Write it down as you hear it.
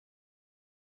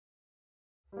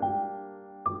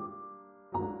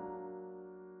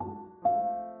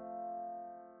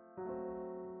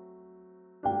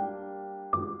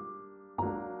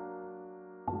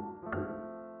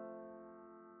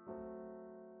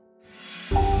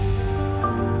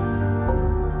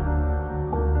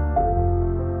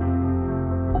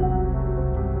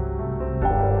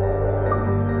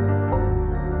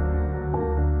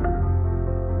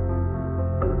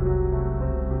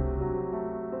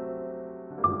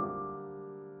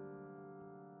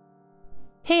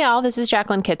Hey y'all, this is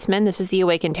Jacqueline Kitzman. This is the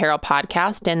Awakened Tarot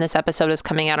podcast, and this episode is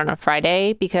coming out on a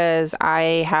Friday because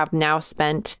I have now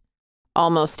spent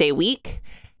almost a week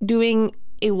doing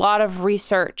a lot of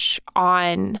research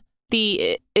on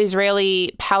the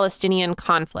Israeli-Palestinian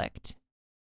conflict.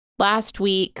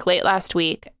 Late last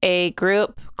week, a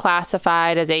group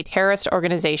classified as a terrorist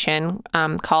organization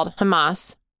called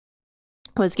Hamas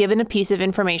was given a piece of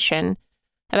information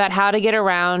about how to get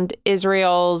around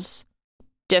Israel's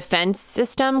defense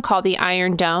system called the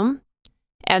Iron Dome,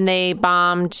 and they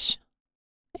bombed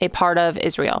a part of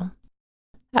Israel.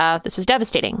 This was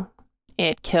devastating.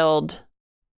 It killed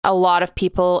a lot of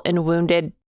people and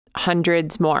wounded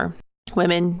hundreds more,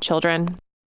 women, children.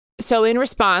 So in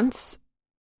response,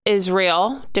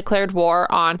 Israel declared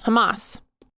war on Hamas.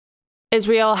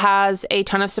 Israel has a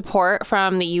ton of support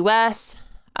from the US,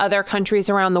 other countries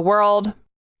around the world,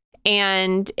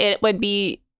 and it would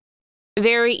be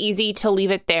very easy to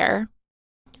leave it there.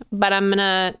 But I'm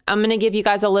gonna give you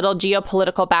guys a little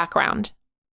geopolitical background.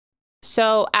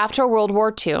 So after World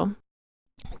War II,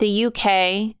 the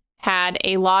UK had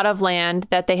a lot of land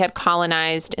that they had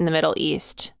colonized in the Middle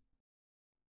East.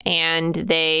 And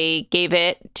they gave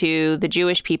it to the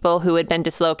Jewish people who had been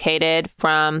dislocated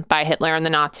by Hitler and the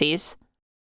Nazis,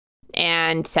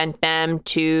 and sent them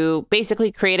to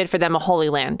basically created for them a holy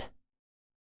land.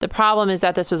 The problem is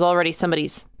that this was already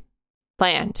somebody's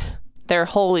land, their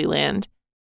holy land.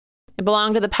 It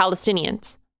belonged to the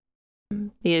Palestinians.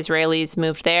 The Israelis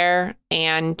moved there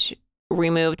and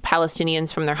removed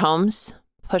Palestinians from their homes,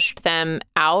 pushed them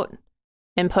out,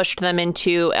 and pushed them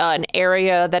into an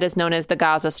area that is known as the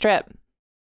Gaza Strip.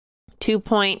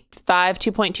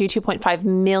 2.5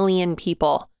 million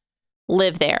people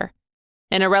live there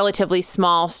in a relatively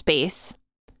small space,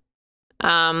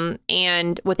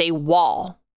 and with a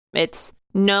wall. It's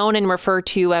known and referred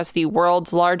to as the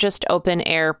world's largest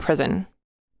open-air prison.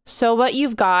 So what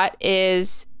you've got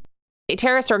is a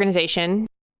terrorist organization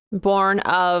born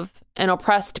of an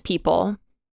oppressed people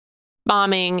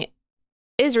bombing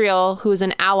Israel, who is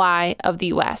an ally of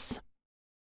the US.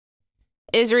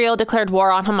 Israel declared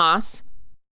war on Hamas.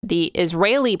 The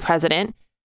Israeli president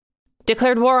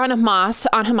declared war on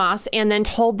Hamas, and then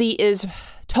told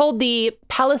the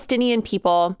Palestinian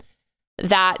people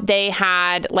that they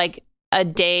had like a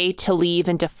day to leave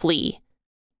and to flee,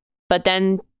 but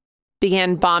then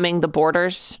began bombing the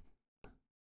borders.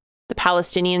 The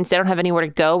Palestinians, they don't have anywhere to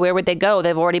go. Where would they go?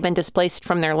 They've already been displaced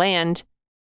from their land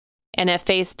and have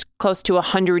faced close to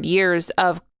 100 years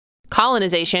of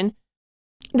colonization.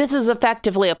 This is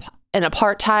effectively an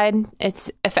apartheid.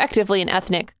 It's effectively an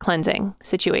ethnic cleansing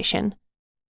situation.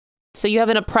 So you have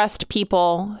an oppressed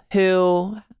people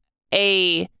who,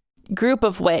 a group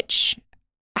of which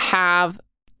have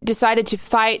decided to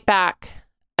fight back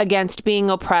against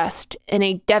being oppressed in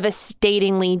a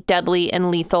devastatingly deadly and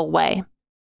lethal way.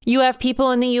 You have people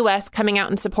in the US coming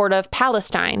out in support of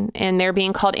Palestine, and they're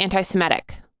being called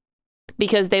anti-Semitic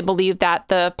because they believe that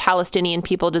the Palestinian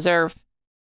people deserve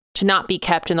to not be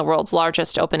kept in the world's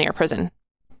largest open-air prison.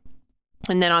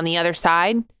 And then on the other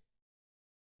side,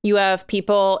 you have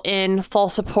people in full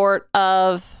support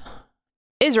of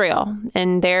Israel,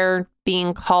 and they're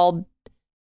being called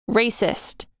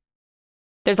racist.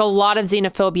 There's a lot of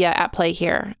xenophobia at play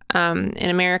here. In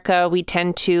America, we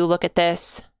tend to look at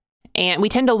this, and we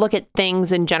tend to look at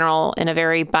things in general in a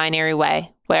very binary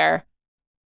way, where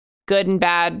good and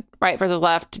bad, right versus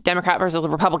left, Democrat versus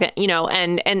Republican,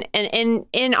 and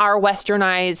in our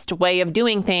westernized way of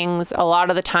doing things, a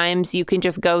lot of the times you can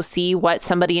just go see what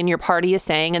somebody in your party is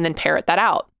saying and then parrot that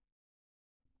out.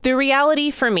 The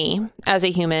reality for me as a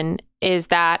human is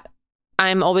that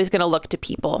I'm always going to look to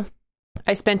people.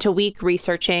 I spent a week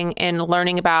researching and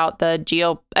learning about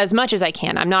as much as I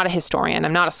can. I'm not a historian.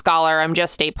 I'm not a scholar. I'm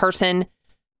just a person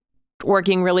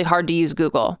working really hard to use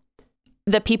Google.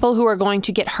 The people who are going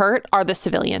to get hurt are the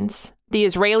civilians, the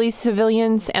Israeli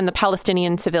civilians and the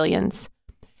Palestinian civilians.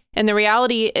 And the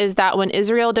reality is that when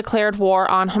Israel declared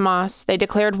war on Hamas, they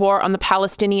declared war on the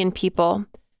Palestinian people,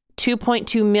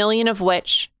 2.2 million of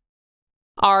which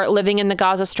are living in the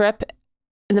Gaza Strip,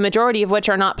 and the majority of which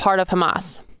are not part of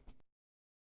Hamas.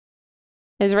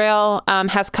 Israel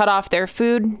has cut off their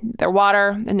food, their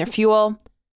water, and their fuel,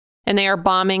 and they are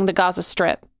bombing the Gaza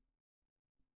Strip.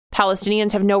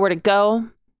 Palestinians have nowhere to go.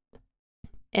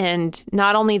 And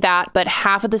not only that, but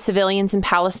half of the civilians in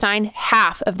Palestine,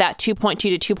 half of that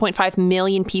 2.2 to 2.5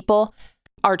 million people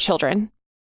are children.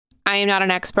 I am not an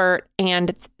expert,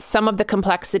 and some of the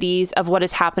complexities of what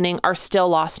is happening are still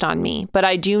lost on me. But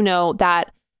I do know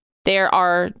that there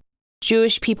are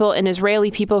Jewish people and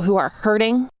Israeli people who are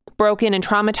hurting, broken, and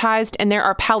traumatized, and there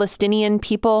are Palestinian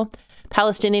people,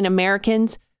 Palestinian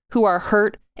Americans who are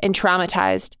hurt and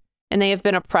traumatized, and they have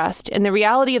been oppressed. And the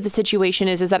reality of the situation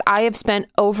is that I have spent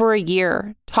over a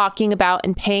year talking about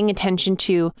and paying attention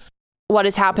to what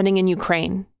is happening in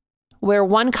Ukraine, where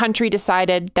one country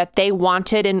decided that they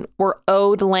wanted and were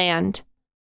owed land,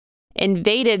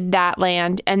 invaded that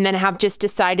land, and then have just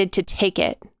decided to take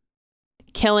it,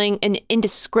 killing an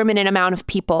indiscriminate amount of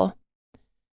people,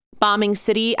 bombing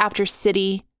city after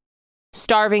city,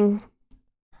 starving,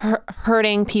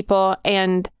 hurting people.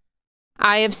 And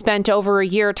I have spent over a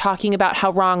year talking about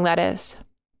how wrong that is.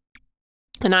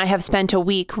 And I have spent a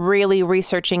week really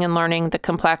researching and learning the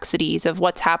complexities of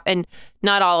what's happened.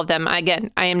 Not all of them.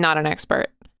 Again, I am not an expert.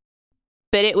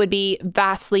 But it would be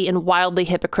vastly and wildly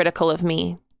hypocritical of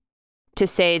me to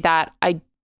say that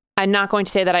I'm not going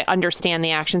to say that I understand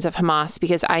the actions of Hamas,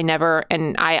 because I never,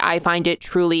 and I find it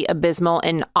truly abysmal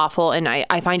and awful. And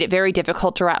I find it very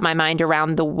difficult to wrap my mind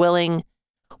around the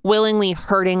willingly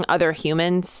hurting other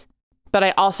humans. But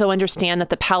I also understand that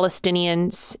the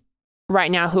Palestinians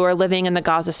right now who are living in the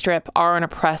Gaza Strip are an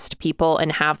oppressed people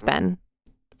and have been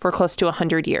for close to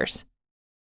 100 years.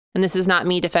 And this is not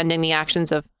me defending the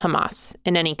actions of Hamas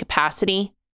in any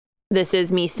capacity. This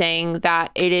is me saying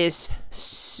that it is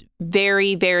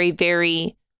very, very,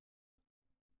 very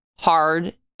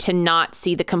hard to not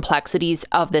see the complexities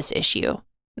of this issue.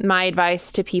 My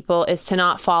advice to people is to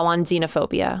not fall on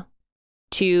xenophobia,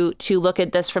 to look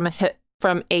at this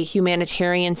from a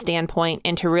humanitarian standpoint,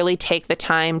 and to really take the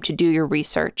time to do your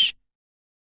research.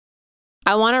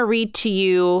 I want to read to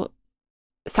you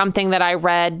something that I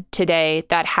read today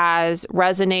that has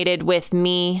resonated with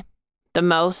me the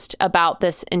most about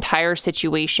this entire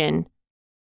situation.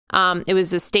 It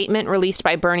was a statement released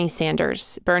by Bernie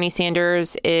Sanders. Bernie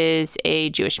Sanders is a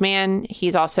Jewish man.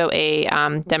 He's also a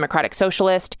democratic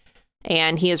socialist,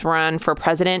 and he has run for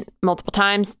president multiple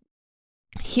times.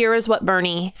 Here is what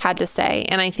Bernie had to say,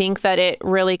 and I think that it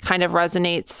really kind of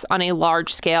resonates on a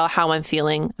large scale how I'm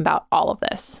feeling about all of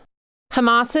this.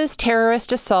 Hamas's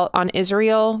terrorist assault on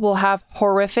Israel will have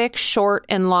horrific short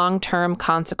and long-term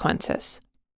consequences.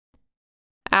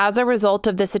 As a result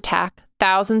of this attack,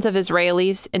 thousands of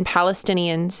Israelis and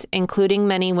Palestinians, including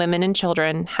many women and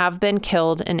children, have been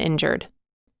killed and injured.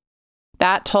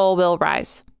 That toll will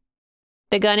rise.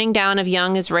 The gunning down of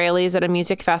young Israelis at a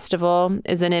music festival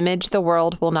is an image the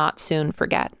world will not soon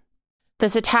forget.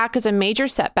 This attack is a major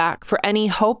setback for any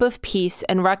hope of peace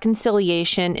and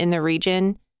reconciliation in the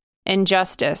region and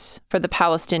justice for the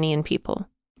Palestinian people.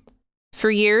 For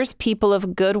years, people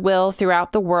of goodwill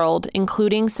throughout the world,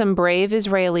 including some brave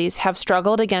Israelis, have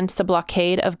struggled against the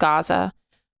blockade of Gaza,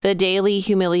 the daily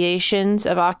humiliations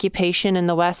of occupation in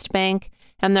the West Bank,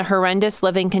 and the horrendous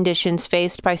living conditions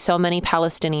faced by so many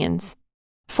Palestinians.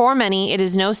 For many, it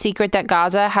is no secret that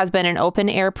Gaza has been an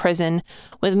open-air prison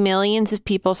with millions of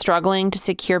people struggling to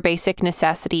secure basic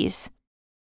necessities.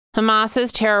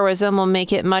 Hamas's terrorism will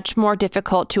make it much more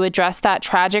difficult to address that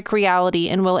tragic reality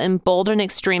and will embolden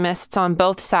extremists on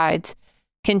both sides,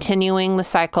 continuing the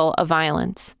cycle of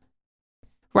violence.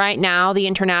 Right now, the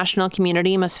international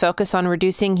community must focus on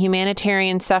reducing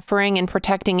humanitarian suffering and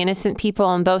protecting innocent people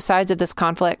on both sides of this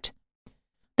conflict.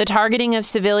 The targeting of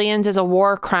civilians is a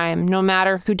war crime, no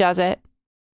matter who does it.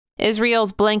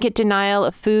 Israel's blanket denial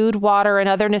of food, water, and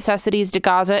other necessities to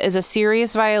Gaza is a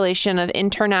serious violation of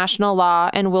international law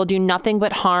and will do nothing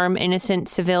but harm innocent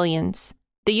civilians.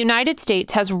 The United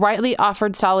States has rightly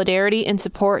offered solidarity and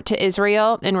support to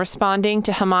Israel in responding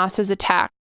to Hamas's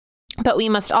attack, but we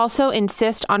must also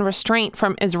insist on restraint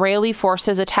from Israeli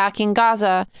forces attacking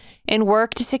Gaza and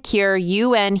work to secure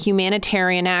UN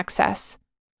humanitarian access.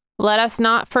 Let us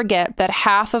not forget that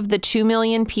half of the 2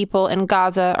 million people in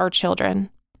Gaza are children.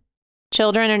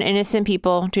 Children and innocent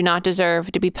people do not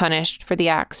deserve to be punished for the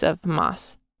acts of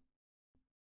Hamas.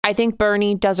 I think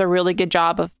Bernie does a really good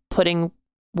job of putting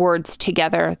words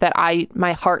together that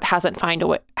my heart hasn't found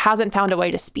a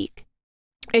way to speak.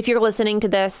 If you're listening to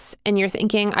this and you're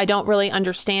thinking, I don't really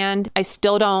understand, I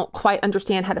still don't quite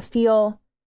understand how to feel,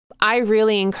 I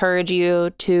really encourage you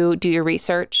to do your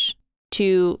research,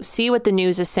 to see what the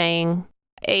news is saying.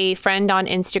 A friend on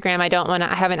Instagram,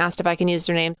 I haven't asked if I can use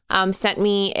their name, sent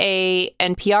me a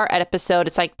NPR episode.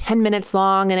 It's like 10 minutes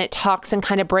long, and it talks and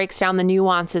kind of breaks down the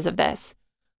nuances of this.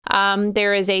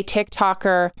 There is a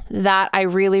TikToker that I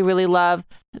really, really love.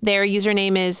 Their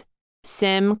username is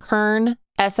Simkern,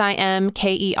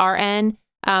 Simkern.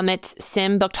 It's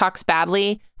Sim Book Talks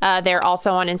Badly. They're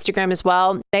also on Instagram as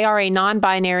well. They are a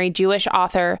non-binary Jewish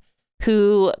author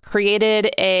who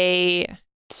created a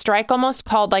strike almost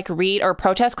called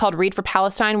protest called Read for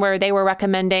Palestine, where they were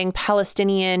recommending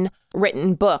Palestinian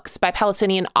written books by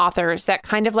Palestinian authors that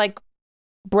kind of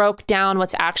broke down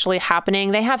what's actually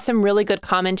happening. They have some really good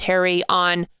commentary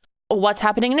on what's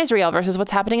happening in Israel versus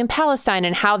what's happening in Palestine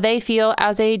and how they feel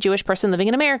as a Jewish person living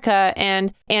in America.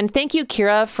 And thank you,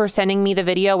 Kira, for sending me the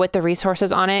video with the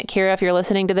resources on it. Kira, if you're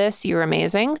listening to this, you're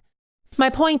amazing. My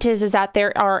point is that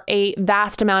there are a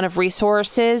vast amount of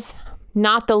resources,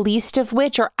 not the least of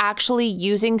which are actually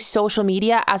using social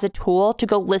media as a tool to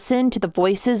go listen to the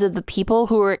voices of the people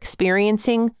who are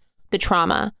experiencing the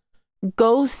trauma.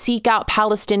 Go seek out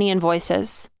Palestinian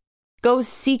voices. Go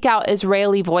seek out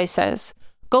Israeli voices.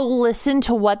 Go listen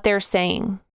to what they're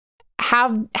saying.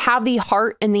 Have the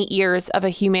heart and the ears of a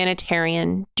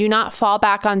humanitarian. Do not fall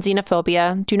back on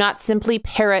xenophobia. Do not simply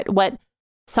parrot what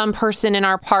some person in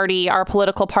our party, our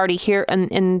political party here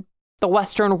in the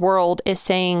Western world is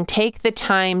saying. Take the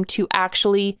time to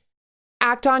actually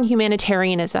act on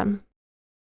humanitarianism.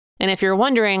 And if you're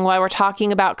wondering why we're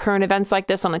talking about current events like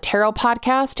this on a tarot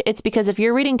podcast, it's because if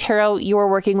you're reading tarot, you're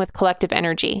working with collective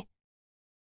energy.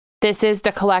 This is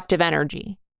the collective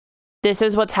energy. This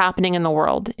is what's happening in the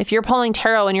world. If you're pulling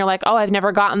tarot and you're like, oh, I've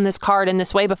never gotten this card in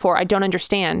this way before, I don't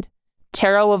understand.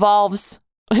 Tarot evolves.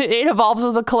 It evolves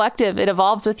with the collective. It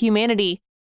evolves with humanity.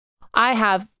 I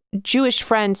have Jewish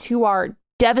friends who are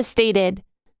devastated.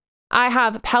 I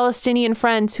have Palestinian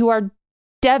friends who are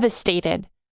devastated.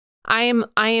 I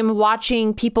am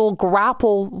watching people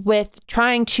grapple with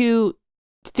trying to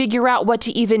figure out what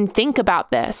to even think about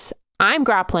this. I'm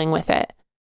grappling with it.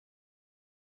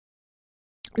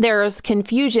 There's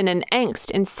confusion and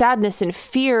angst and sadness and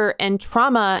fear and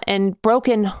trauma and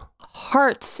broken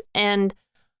hearts. And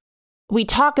we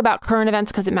talk about current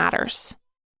events because it matters.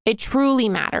 It truly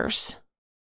matters.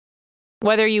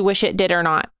 Whether you wish it did or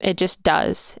not, it just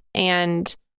does.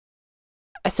 And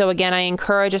so again, I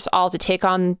encourage us all to take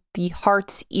on the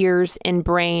hearts, ears, and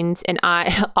brains and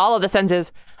all of the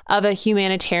senses of a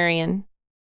humanitarian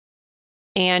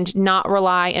and not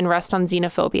rely and rest on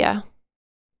xenophobia.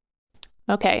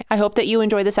 Okay, I hope that you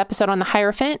enjoyed this episode on the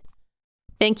Hierophant.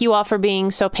 Thank you all for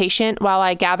being so patient while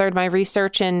I gathered my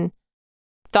research and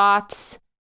thoughts.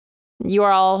 You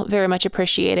are all very much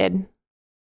appreciated.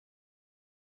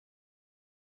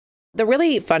 The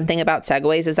really fun thing about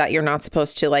segues is that you're not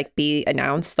supposed to be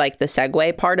announced the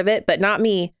segue part of it, but not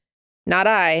me, not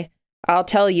I. I'll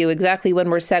tell you exactly when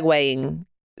we're segueing.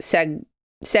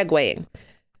 Segueing.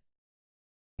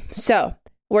 So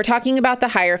we're talking about the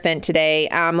Hierophant today.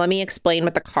 Let me explain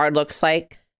what the card looks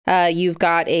like. You've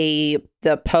got the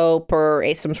Pope or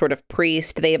some sort of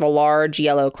priest. They have a large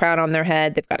yellow crown on their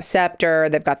head. They've got a scepter.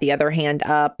 They've got the other hand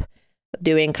up,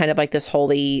 doing kind of like this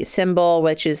holy symbol,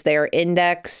 which is their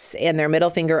index and their middle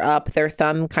finger up, their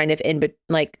thumb kind of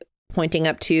pointing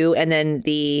up too, and then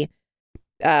the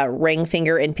ring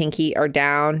finger and pinky are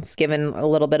down. It's given a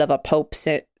little bit of a Pope,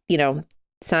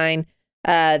 sign.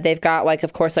 They've got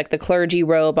of course, the clergy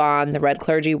robe on, the red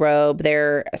clergy robe.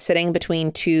 They're sitting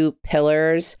between two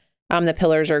pillars. The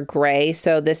pillars are gray.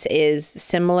 So this is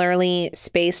similarly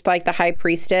spaced like the high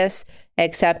priestess,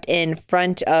 except in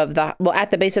front of at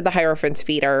the base of the Hierophant's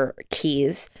feet are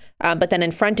keys. But then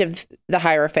in front of the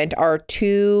Hierophant are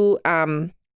two,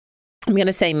 I'm going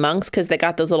to say monks, because they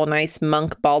got those little nice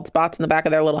monk bald spots in the back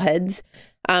of their little heads.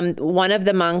 One of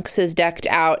the monks is decked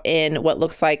out in what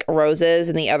looks like roses,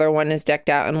 and the other one is decked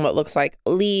out in what looks like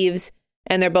leaves.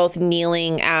 And they're both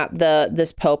kneeling at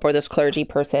this Pope or this clergy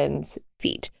person's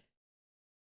feet.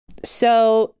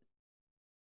 So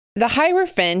the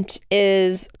Hierophant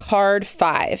is card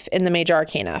 5 in the Major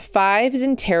Arcana. 5s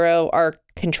in tarot are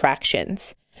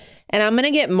contractions. And I'm going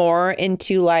to get more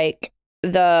into I'm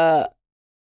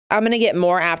going to get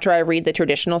more after I read the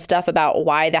traditional stuff about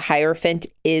why the Hierophant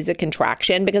is a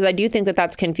contraction, because I do think that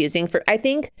that's confusing. I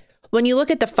think when you look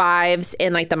at the 5s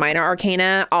in the Minor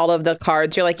Arcana, all of the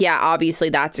cards, you're yeah, obviously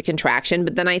that's a contraction.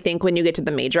 But then I think when you get to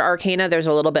the Major Arcana, there's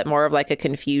a little bit more of a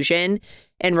confusion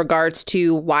in regards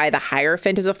to why the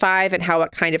Hierophant is a 5 and how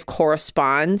it kind of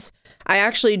corresponds. I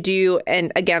actually do.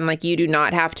 And again, you do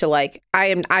not have to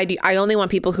I only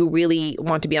want people who really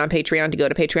want to be on Patreon to go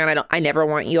to Patreon. I never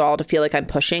want you all to feel like I'm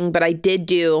pushing, but I did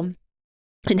do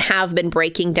and have been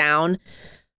breaking down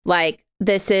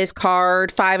this is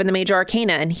card 5 in the Major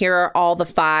Arcana, and here are all the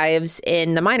 5s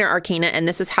in the Minor Arcana, and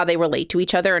this is how they relate to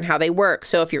each other and how they work.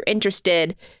 So if you're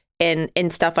interested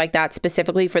in stuff like that,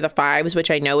 specifically for the 5s,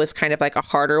 which I know is kind of a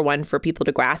harder one for people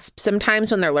to grasp sometimes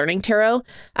when they're learning tarot,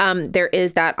 there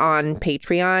is that on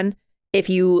Patreon. If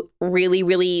you really,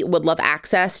 really would love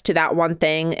access to that one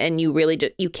thing and you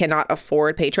really you cannot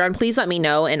afford Patreon, please let me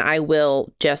know, and I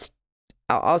will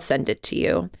I'll send it to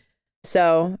you.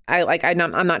 So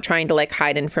I'm not trying to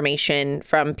hide information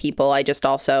from people. I just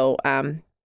also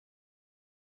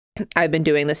I've been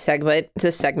doing this segment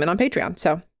on Patreon.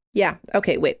 So yeah.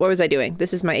 Okay, wait, what was I doing?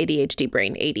 This is my ADHD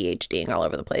brain ADHDing all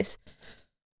over the place.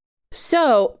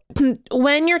 So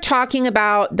when you're talking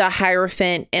about the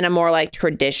Hierophant in a more like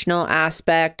traditional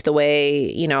aspect, the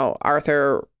way,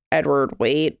 Arthur Edward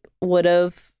Waite would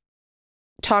have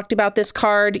talked about this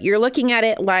card, you're looking at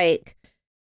it like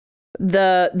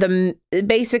the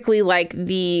basically like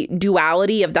the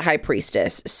duality of the High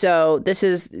Priestess. So this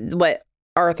is what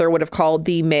Arthur would have called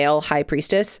the male High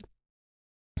Priestess,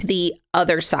 the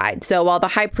other side. So while the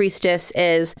High Priestess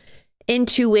is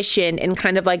intuition and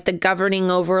kind of like the governing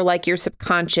over like your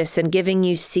subconscious and giving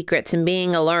you secrets and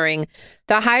being alluring,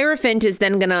 the Hierophant is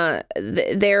then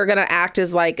they're gonna act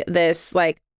as like this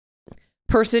like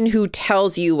person who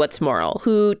tells you what's moral,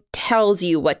 who tells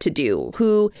you what to do,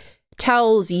 who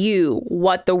tells you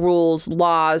what the rules,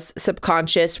 laws,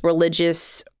 subconscious,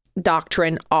 religious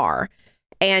doctrine are.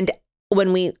 And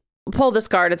when we pull this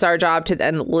card, it's our job to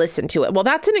then listen to it. Well,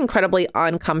 that's an incredibly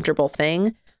uncomfortable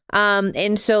thing.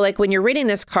 And so like when you're reading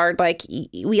this card, like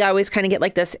we always kind of get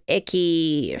like this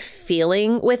icky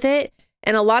feeling with it.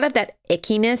 And a lot of that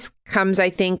ickiness comes, I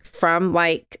think, from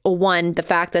like, one, the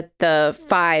fact that the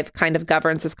 5 kind of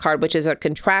governs this card, which is a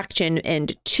contraction.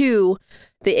 And 2,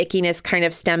 the ickiness kind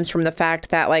of stems from the fact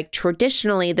that like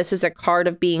traditionally this is a card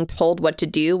of being told what to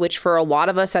do, which for a lot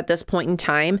of us at this point in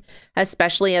time,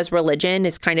 especially as religion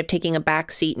is kind of taking a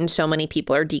back seat and so many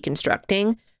people are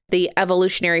deconstructing. The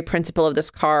evolutionary principle of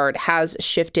this card has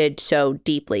shifted so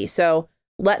deeply. So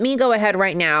let me go ahead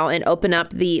right now and open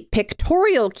up the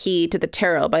Pictorial Key to the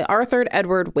Tarot by Arthur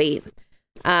Edward Waite.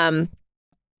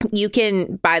 You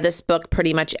can buy this book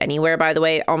pretty much anywhere, by the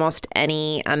way. Almost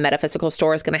any metaphysical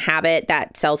store is going to have it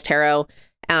that sells tarot.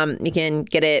 You can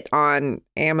get it on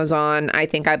Amazon. I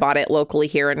think I bought it locally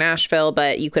here in Nashville,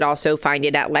 but you could also find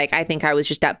it at I think I was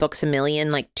just at Books A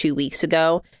Million like 2 weeks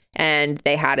ago and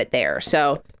they had it there.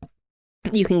 So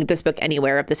you can get this book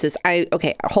anywhere. If this is,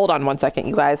 okay, hold on one second,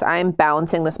 you guys. I'm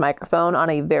balancing this microphone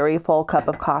on a very full cup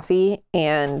of coffee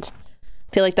and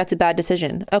feel like that's a bad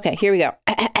decision. Okay, here we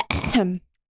go.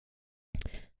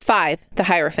 5, the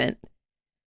Hierophant.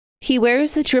 He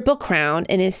wears the triple crown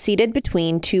and is seated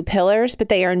between 2 pillars, but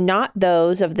they are not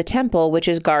those of the temple, which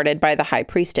is guarded by the High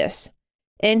Priestess.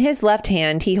 In his left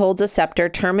hand, he holds a scepter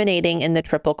terminating in the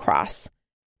triple cross.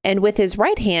 And with his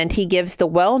right hand, he gives the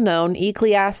well-known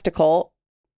ecclesiastical,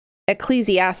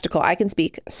 I can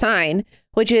speak, sign,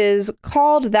 which is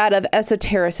called that of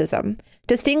esotericism,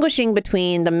 distinguishing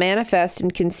between the manifest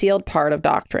and concealed part of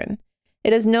doctrine.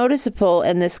 It is noticeable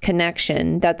in this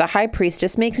connection that the High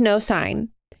Priestess makes no sign.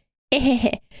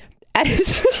 I'm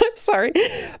sorry.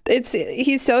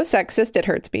 He's so sexist, it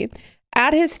hurts me.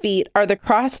 At his feet are the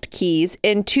crossed keys,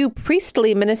 and 2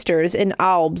 priestly ministers in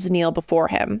albs kneel before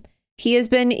him. He has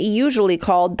been usually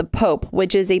called the Pope,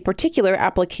 which is a particular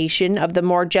application of the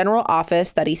more general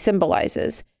office that he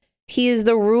symbolizes. He is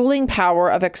the ruling power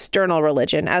of external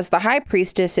religion, as the High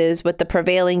Priestess is with the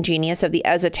prevailing genius of the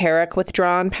esoteric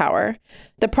withdrawn power.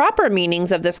 The proper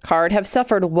meanings of this card have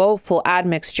suffered woeful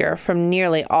admixture from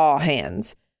nearly all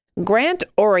hands. Grant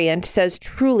Orient says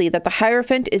truly that the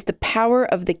Hierophant is the power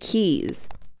of the keys.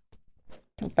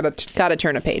 Gotta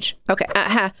turn a page. Okay.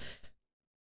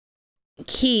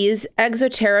 Keys,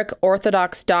 exoteric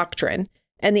orthodox doctrine,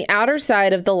 and the outer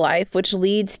side of the life which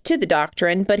leads to the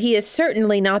doctrine, but he is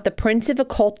certainly not the prince of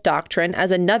occult doctrine,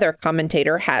 as another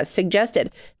commentator has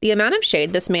suggested. The amount of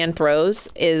shade this man throws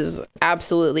is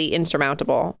absolutely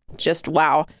insurmountable. Just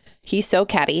wow. He's so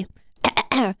catty.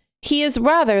 He is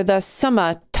rather the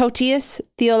summa totius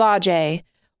theologiae,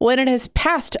 when it has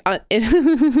passed unto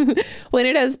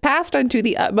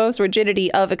the utmost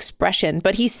rigidity of expression,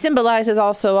 but he symbolizes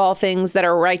also all things that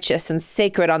are righteous and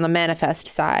sacred on the manifest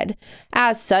side.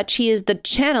 As such, he is the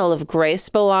channel of grace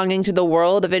belonging to the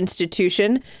world of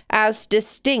institution, as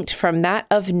distinct from that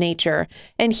of nature,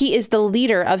 and he is the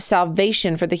leader of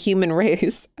salvation for the human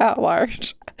race at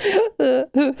large.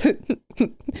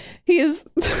 He is,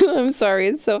 I'm sorry,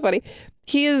 it's so funny.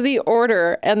 He is the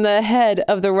order and the head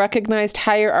of the recognized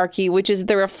hierarchy, which is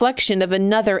the reflection of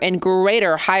another and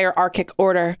greater hierarchic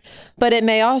order. But it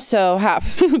may also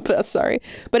happen,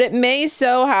 but it may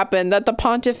so happen that the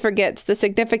pontiff forgets the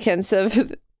significance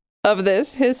of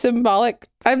this, his symbolic.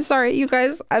 I'm sorry, you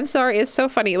guys. I'm sorry. It's so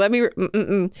funny.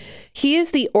 He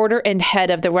is the order and head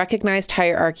of the recognized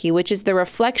hierarchy, which is the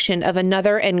reflection of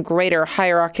another and greater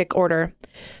hierarchic order.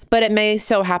 But it may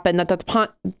so happen that the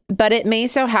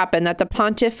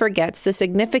pontiff forgets the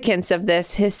significance of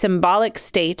this, his symbolic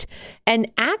state,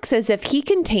 and acts as if he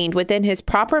contained within his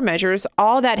proper measures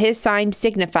all that his sign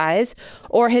signifies,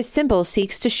 or his symbol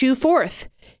seeks to shew forth.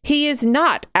 He is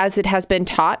not, as it has been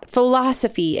taught,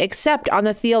 philosophy, except on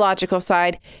the theological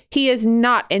side. He is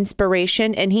not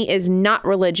inspiration, and he is not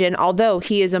religion, although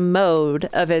he is a mode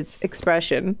of its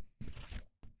expression.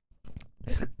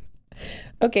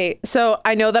 Okay, so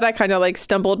I know that I kind of like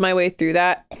stumbled my way through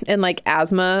that and like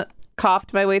asthma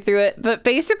coughed my way through it, but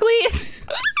basically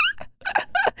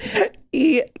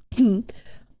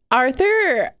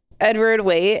Arthur Edward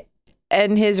Waite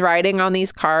and his writing on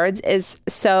these cards is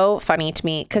so funny to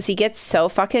me because he gets so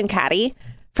fucking catty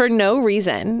for no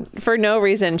reason. For no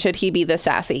reason should he be this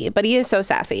sassy, but he is so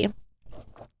sassy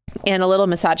and a little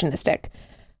misogynistic.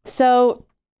 So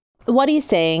what he's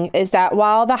saying is that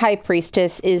while the high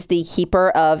priestess is the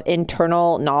keeper of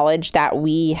internal knowledge that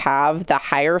we have, the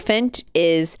Hierophant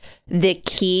is the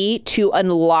key to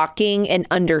unlocking and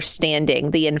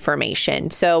understanding the information.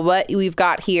 So what we've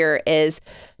got here is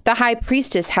the high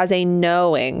priestess has a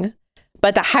knowing,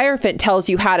 but the Hierophant tells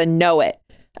you how to know it.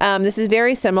 This is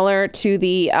very similar to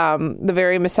the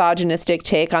very misogynistic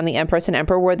take on the Empress and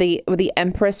Emperor, where the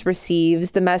Empress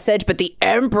receives the message, but the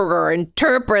Emperor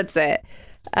interprets it.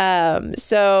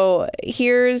 So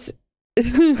here's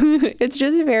it's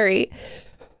just very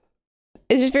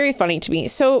funny to me.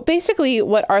 So basically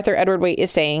what Arthur Edward Waite is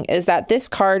saying is that this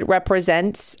card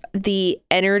represents the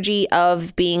energy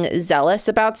of being zealous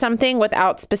about something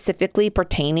without specifically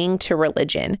pertaining to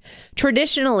religion.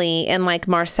 Traditionally, in like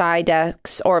Marseille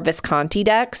decks or Visconti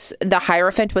decks, the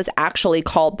Hierophant was actually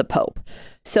called the Pope.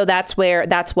 So that's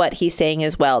what he's saying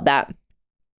as well, that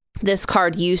this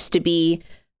card used to be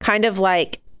kind of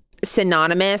like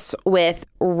synonymous with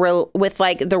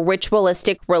like the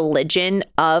ritualistic religion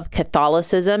of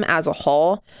Catholicism as a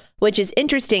whole, which is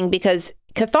interesting because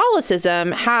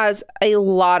Catholicism has a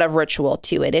lot of ritual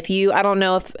to it. I don't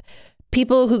know if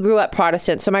people who grew up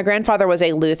Protestant, so my grandfather was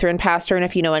a Lutheran pastor, and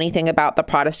if you know anything about the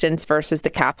Protestants versus the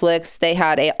Catholics, they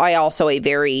had also a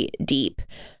very deep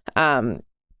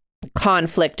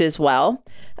conflict as well,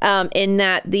 in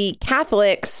that the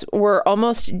Catholics were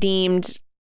almost deemed.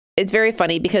 It's very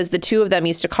funny because the two of them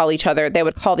used to call each other, they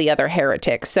would call the other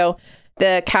heretics. So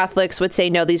the Catholics would say,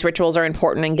 no, these rituals are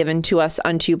important and given to us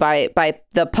unto by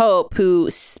the Pope, who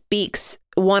speaks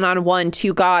one-on-one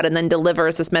to God and then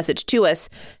delivers this message to us,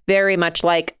 very much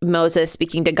like Moses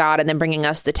speaking to God and then bringing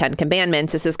us the 10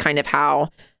 Commandments. This is kind of how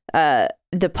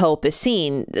the Pope is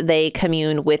seen. They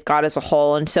commune with God as a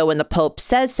whole. And so when the Pope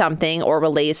says something or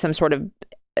relays some sort of,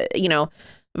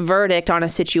 verdict on a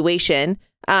situation,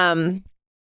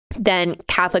 then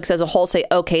Catholics as a whole say,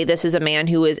 okay, this is a man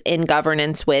who is in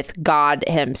governance with God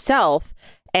himself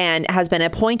and has been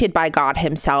appointed by God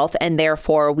himself, and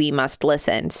therefore we must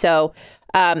listen. So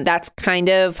that's kind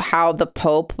of how the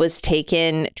Pope was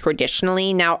taken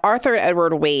traditionally. Now, Arthur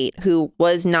Edward Waite, who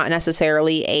was not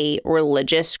necessarily a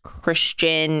religious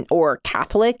Christian or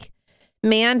Catholic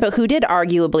man, but who did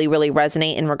arguably really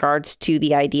resonate in regards to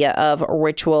the idea of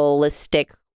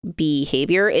ritualistic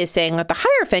behavior, is saying that the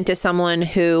Hierophant is someone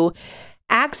who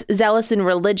acts zealous and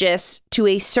religious to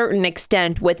a certain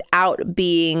extent without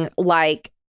being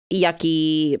like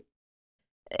yucky.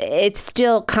 It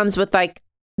still comes with like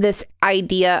this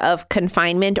idea of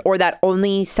confinement, or that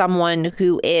only someone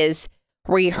who is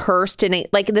rehearsed in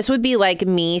like, this would be like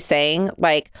me saying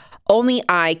like, only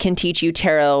I can teach you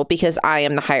tarot because I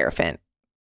am the Hierophant,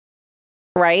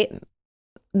 right?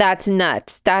 That's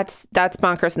nuts. That's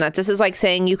bonkers nuts. This is like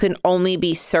saying you can only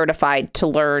be certified to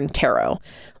learn tarot.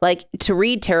 Like, to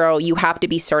read tarot, you have to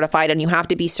be certified, and you have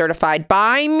to be certified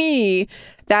by me.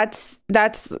 That's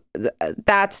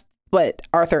what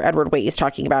Arthur Edward Waite is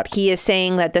talking about. He is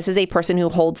saying that this is a person who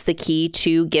holds the key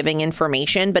to giving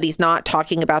information, but he's not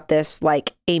talking about this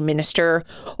like a minister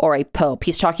or a pope.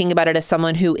 He's talking about it as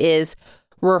someone who is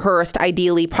rehearsed,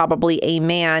 ideally probably a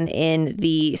man in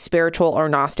the spiritual or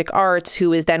Gnostic arts,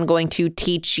 who is then going to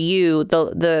teach you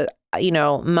the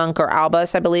monk or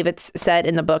albus, I believe it's said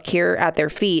in the book here, at their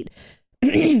feet,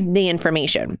 the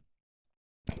information.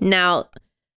 Now,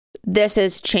 this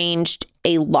has changed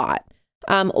a lot.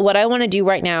 What I want to do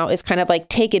right now is kind of like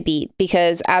take a beat,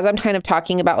 because as I'm kind of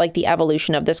talking about like the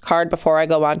evolution of this card, before I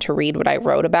go on to read what I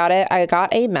wrote about it, I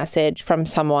got a message from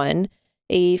someone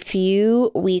a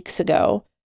few weeks ago.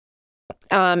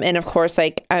 And of course,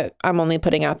 like I'm only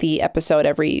putting out the episode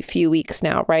every few weeks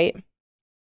now, right?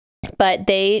 But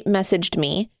they messaged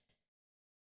me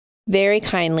very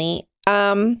kindly.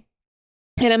 And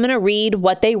I'm going to read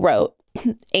what they wrote.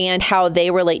 and how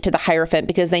they relate to the Hierophant,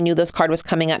 because they knew this card was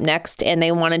coming up next and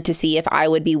they wanted to see if I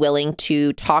would be willing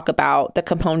to talk about the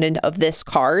component of this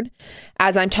card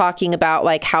as I'm talking about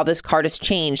like how this card has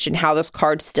changed and how this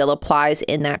card still applies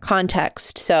in that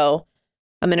context. So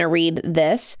I'm going to read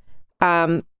this.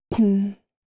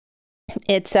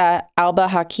 It's Alba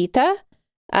Hakita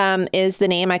is the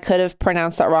name. I could have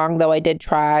pronounced that wrong, though I did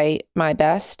try my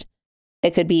best.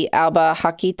 It could be Alba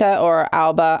Hakita or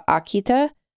Alba Akita.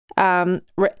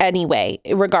 Anyway,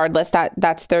 regardless,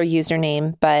 that's their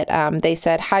username. But they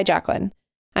said, "Hi, Jacqueline.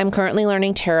 I'm currently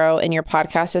learning tarot, and your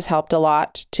podcast has helped a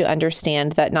lot to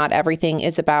understand that not everything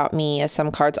is about me, as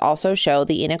some cards also show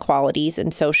the inequalities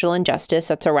and social injustice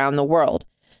that's around the world.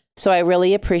 So I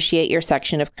really appreciate your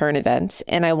section of current events,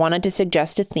 and I wanted to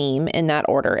suggest a theme in that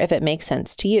order if it makes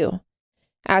sense to you.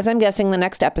 As I'm guessing the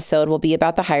next episode will be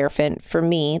about the Hierophant, for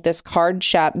me, this card's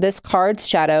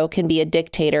shadow can be a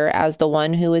dictator, as the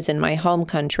one who is in my home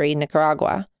country,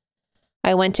 Nicaragua.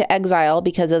 I went to exile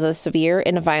because of the severe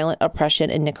and violent oppression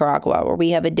in Nicaragua, where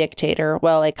we have a dictator,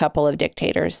 well, a couple of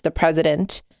dictators, the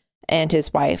president and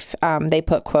his wife, they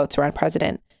put quotes around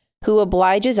president, who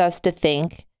obliges us to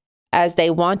think as they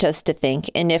want us to think,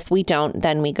 and if we don't,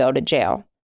 then we go to jail.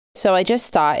 So I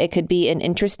just thought it could be an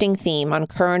interesting theme on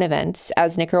current events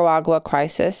as Nicaragua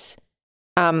crisis.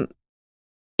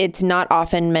 It's not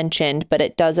often mentioned, but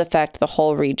it does affect the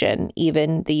whole region,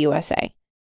 even the USA.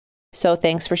 So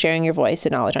thanks for sharing your voice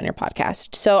and knowledge on your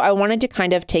podcast." So I wanted to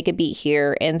kind of take a beat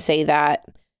here and say that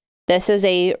this is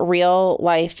a real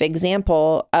life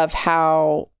example of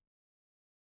how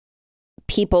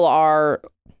people are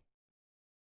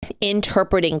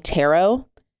interpreting tarot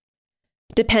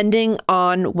depending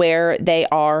on where they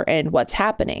are and what's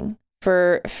happening.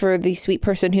 For the sweet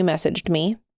person who messaged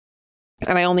me,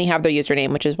 and I only have their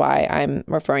username, which is why I'm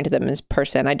referring to them as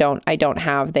person. I don't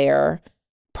have their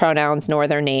pronouns nor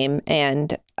their name.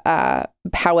 And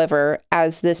however,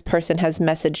 as this person has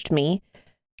messaged me,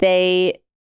 their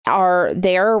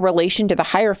relation to the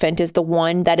Hierophant is the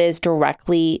one that is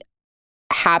directly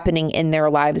happening in their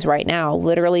lives right now,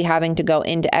 literally having to go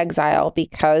into exile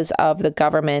because of the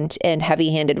government and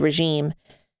heavy-handed regime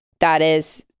that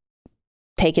is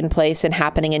taking place and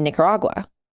happening in Nicaragua.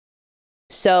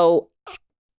 So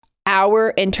our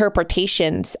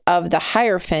interpretations of the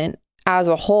Hierophant as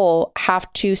a whole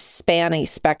have to span a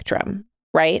spectrum,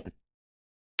 right?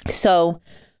 So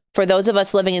for those of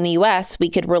us living in the US, we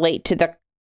could relate to the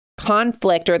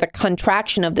conflict or the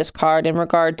contraction of this card in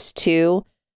regards to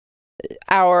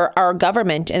our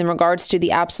government, in regards to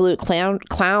the absolute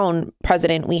clown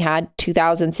president we had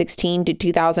 2016 to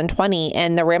 2020,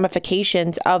 and the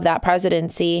ramifications of that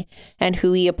presidency and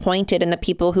who he appointed and the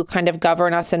people who kind of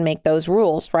govern us and make those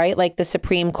rules, right? Like the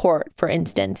Supreme Court, for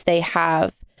instance, they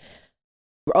have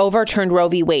overturned Roe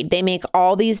v. Wade. They make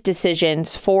all these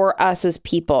decisions for us as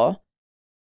people.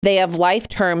 They have life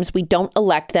terms. We don't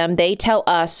elect them. They tell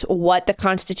us what the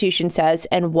Constitution says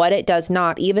and what it does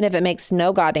not, even if it makes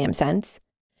no goddamn sense.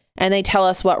 And they tell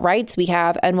us what rights we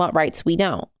have and what rights we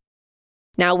don't.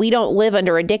 Now, we don't live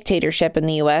under a dictatorship in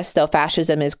the US, though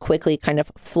fascism is quickly kind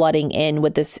of flooding in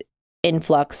with this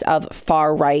influx of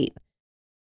far-right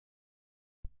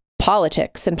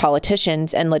politics and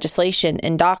politicians and legislation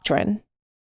and doctrine.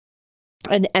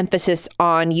 An emphasis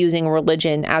on using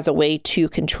religion as a way to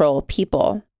control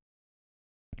people.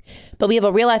 But we have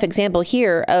a real life example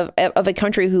here of a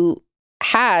country who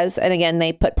has, and again,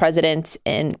 they put president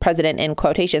in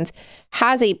quotations,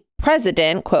 has a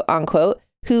president, quote unquote,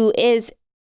 who is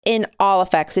in all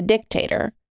effects a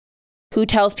dictator, who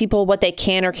tells people what they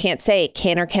can or can't say,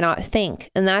 can or cannot think.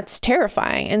 And that's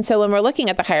terrifying. And so when we're looking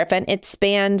at the Hierophant, it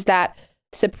spans that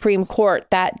Supreme Court,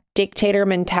 that dictator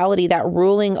mentality, that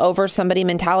ruling over somebody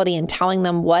mentality and telling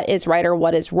them what is right or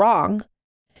what is wrong.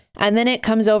 And then it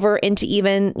comes over into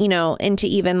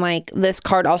even like this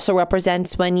card also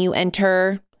represents when you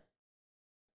enter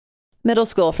middle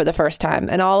school for the first time.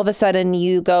 And all of a sudden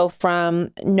you go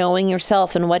from knowing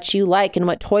yourself and what you like and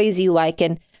what toys you like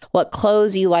and what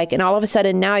clothes you like. And all of a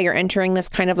sudden now you're entering this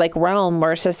kind of like realm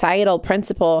where societal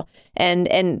principle and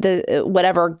the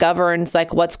whatever governs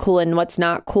like what's cool and what's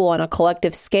not cool on a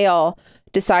collective scale,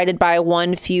 decided by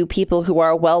one few people who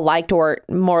are well liked or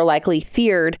more likely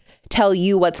feared, tell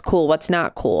you what's cool, what's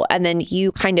not cool. And then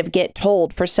you kind of get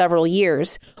told for several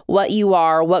years what you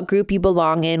are, what group you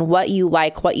belong in, what you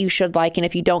like, what you should like. And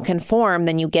if you don't conform,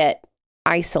 then you get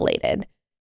isolated.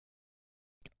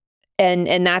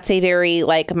 And that's a very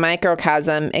like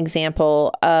microcosm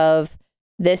example of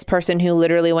this person who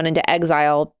literally went into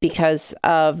exile because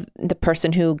of the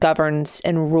person who governs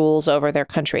and rules over their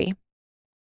country.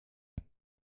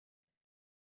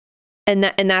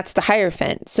 And that's the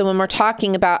Hierophant. So when we're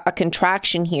talking about a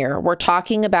contraction here, we're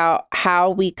talking about how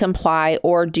we comply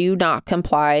or do not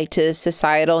comply to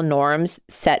societal norms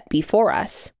set before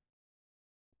us.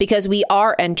 Because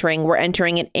we're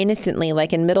entering it innocently,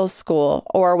 like in middle school,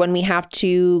 or when we have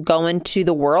to go into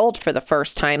the world for the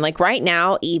first time. Like right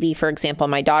now, Evie, for example,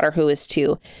 my daughter who is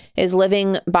 2, is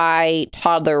living by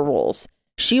toddler rules.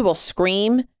 She will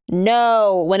scream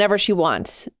no whenever she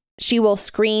wants. She will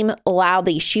scream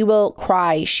loudly. She will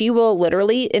cry. She will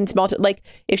literally, in small, like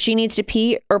if she needs to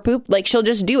pee or poop, like she'll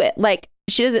just do it. Like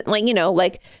she doesn't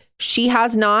like she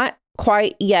has not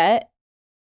quite yet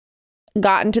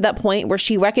gotten to that point where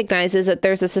she recognizes that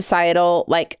there's a societal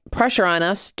like pressure on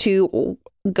us to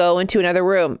go into another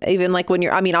room. Even like when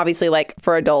obviously like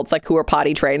for adults like who are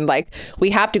potty trained, like we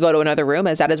have to go to another room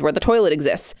as that is where the toilet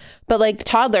exists. But like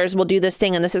toddlers will do this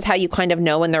thing, and this is how you kind of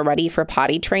know when they're ready for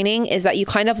potty training, is that you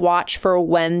kind of watch for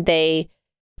what they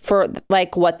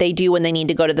do when they need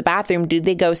to go to the bathroom. Do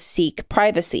they go seek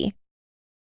privacy?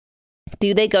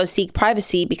 Do they go seek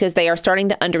privacy because they are starting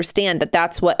to understand that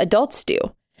that's what adults do?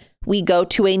 We go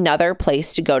to another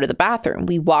place to go to the bathroom.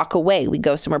 We walk away. We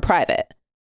go somewhere private.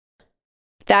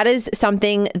 That is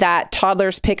something that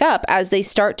toddlers pick up as they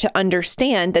start to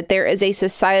understand that there is a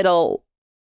societal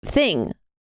thing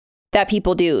that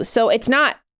people do. So it's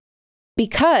not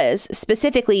because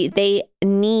specifically they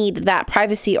need that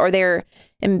privacy or they're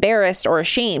embarrassed or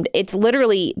ashamed. It's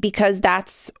literally because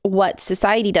that's what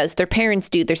society does. Their parents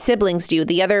do, their siblings do,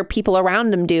 the other people around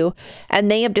them do. And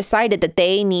they have decided that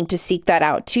they need to seek that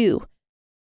out too.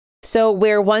 So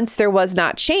where once there was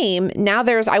not shame, now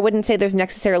I wouldn't say there's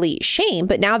necessarily shame,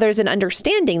 but now there's an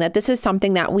understanding that this is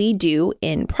something that we do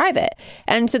in private.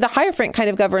 And so the Hierophant kind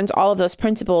of governs all of those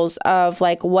principles of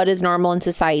like what is normal in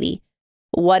society.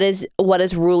 What is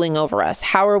ruling over us?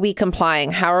 How are we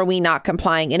complying? How are we not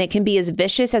complying? And it can be as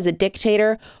vicious as a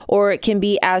dictator, or it can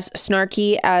be as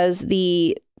snarky as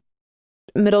the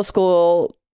middle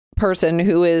school person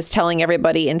who is telling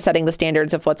everybody and setting the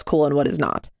standards of what's cool and what is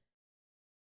not.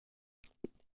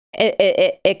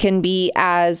 It can be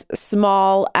as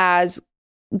small as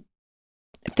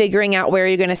figuring out where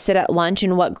you're going to sit at lunch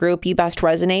and what group you best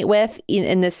resonate with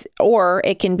in this, or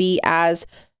it can be as,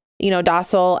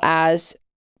 docile as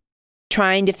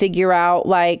trying to figure out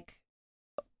like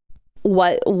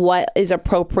what is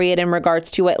appropriate in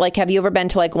regards to it. Like, have you ever been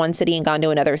to like one city and gone to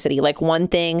another city? Like one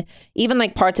thing, even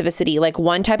like parts of a city, like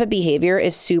one type of behavior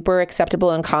is super acceptable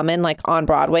and common, like on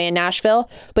Broadway in Nashville.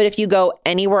 But if you go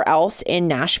anywhere else in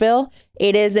Nashville,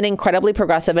 it is an incredibly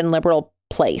progressive and liberal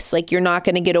place. Like you're not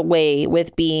going to get away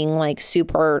with being like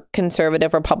super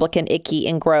conservative, Republican, icky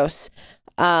and gross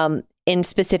in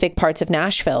specific parts of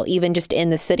Nashville, even just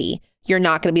in the city. You're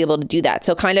not going to be able to do that.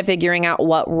 So kind of figuring out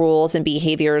what rules and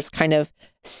behaviors kind of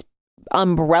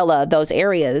umbrella those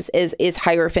areas is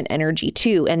Hierophant energy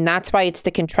too. And that's why it's the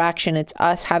contraction. It's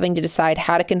us having to decide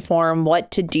how to conform,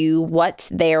 what to do, what's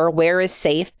there, where is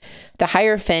safe. The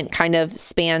Hierophant kind of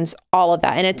spans all of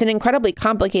that. And it's an incredibly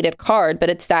complicated card, but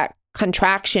it's that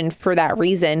contraction for that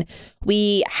reason.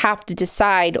 We have to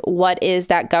decide what is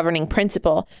that governing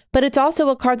principle. But it's also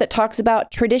a card that talks about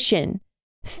tradition,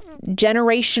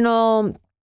 generational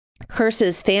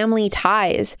curses, family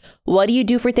ties. What do you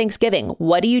do for Thanksgiving?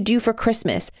 What do you do for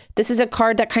Christmas? This is a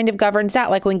card that kind of governs that.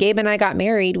 Like when Gabe and I got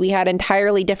married, we had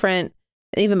entirely different,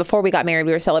 even before we got married,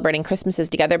 we were celebrating Christmases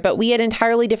together, but we had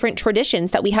entirely different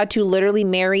traditions that we had to literally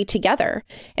marry together.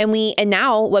 And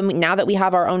now that we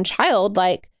have our own child,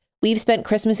 like we've spent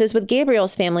Christmases with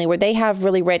Gabriel's family where they have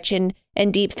really rich and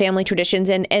deep family traditions.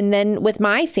 And then with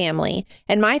my family,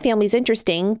 and my family's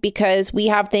interesting because we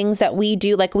have things that we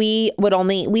do. Like we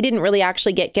didn't really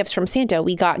actually get gifts from Santa.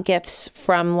 We got gifts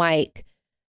from like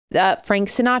Frank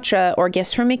Sinatra or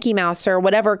gifts from Mickey Mouse or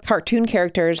whatever cartoon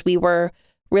characters we were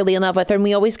really in love with. And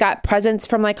we always got presents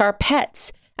from like our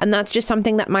pets. And that's just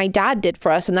something that my dad did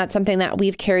for us. And that's something that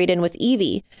we've carried in with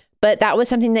Evie. But that was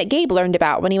something that Gabe learned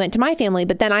about when he went to my family.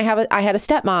 But then I had a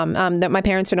stepmom that my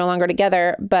parents are no longer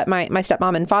together, but my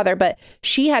stepmom and father, but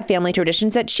she had family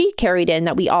traditions that she carried in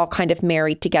that we all kind of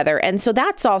married together. And so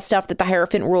that's all stuff that the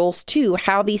Hierophant rules too,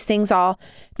 how these things all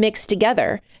mix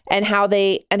together and how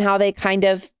they kind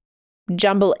of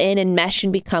jumble in and mesh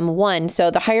and become one. So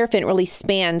the Hierophant really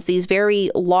spans these very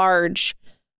large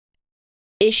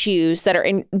issues that are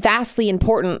vastly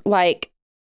important, like,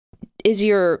 is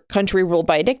your country ruled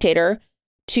by a dictator,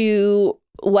 to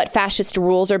what fascist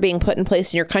rules are being put in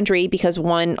place in your country because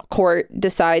one court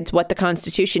decides what the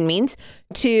Constitution means,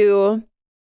 to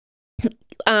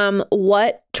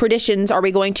what traditions are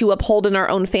we going to uphold in our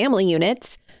own family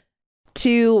units,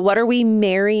 to what are we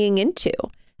marrying into.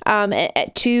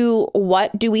 to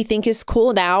what do we think is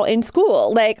cool now in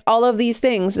school? Like all of these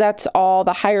things, that's all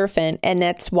the Hierophant. And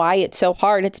that's why it's so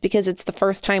hard. It's because it's the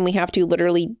first time we have to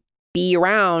literally be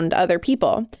around other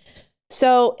people.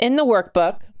 So in the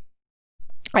workbook,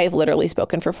 I have literally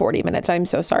spoken for 40 minutes. I'm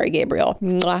so sorry, Gabriel.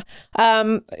 Mwah.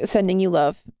 Sending you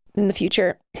love in the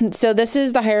future. So this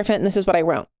is the Hierophant, and this is what I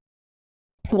wrote.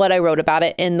 What I wrote about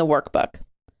it in the workbook.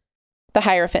 The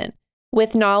Hierophant.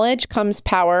 With knowledge comes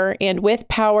power, and with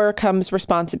power comes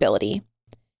responsibility.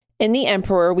 In the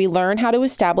Emperor, we learn how to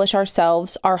establish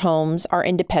ourselves, our homes, our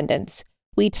independence.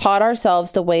 We taught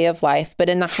ourselves the way of life, but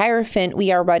in the Hierophant,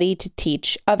 we are ready to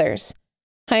teach others.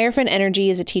 Hierophant energy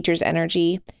is a teacher's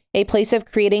energy, a place of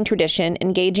creating tradition,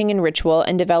 engaging in ritual,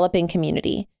 and developing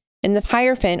community. In the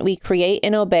Hierophant, we create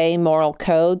and obey moral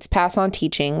codes, pass on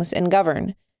teachings, and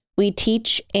govern. We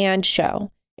teach and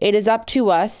show. It is up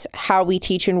to us how we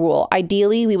teach and rule.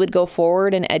 Ideally, we would go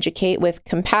forward and educate with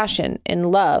compassion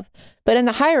and love. But in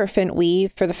the Hierophant, we,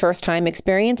 for the first time,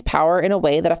 experience power in a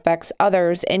way that affects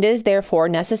others and is therefore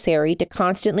necessary to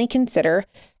constantly consider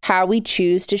how we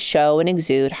choose to show and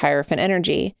exude Hierophant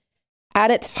energy. At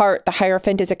its heart, the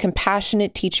Hierophant is a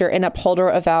compassionate teacher and upholder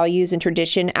of values and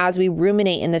tradition. As we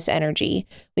ruminate in this energy,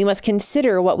 we must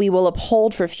consider what we will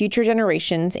uphold for future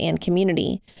generations and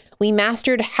community. We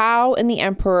mastered how in the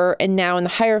Emperor, and now in the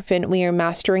Hierophant, we are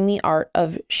mastering the art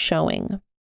of showing.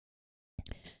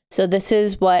 So this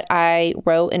is what I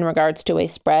wrote in regards to a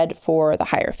spread for the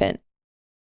Hierophant.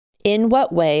 In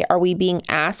what way are we being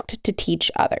asked to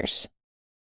teach others?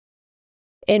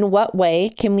 In what way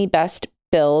can we best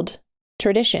build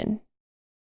tradition?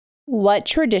 What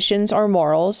traditions or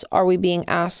morals are we being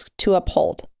asked to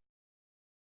uphold?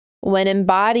 When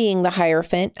embodying the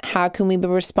Hierophant, how can we be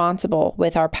responsible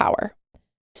with our power?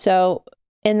 So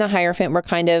in the Hierophant, we're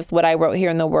kind of, what I wrote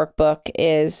here in the workbook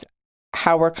is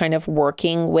how we're kind of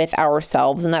working with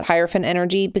ourselves in that Hierophant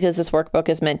energy, because this workbook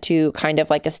is meant to kind of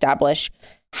like establish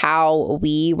how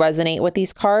we resonate with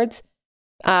these cards.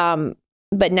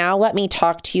 But now let me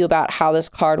talk to you about how this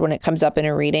card, when it comes up in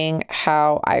a reading,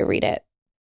 how I read it.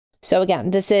 So again,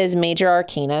 this is Major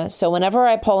Arcana. So whenever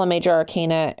I pull a Major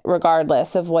Arcana,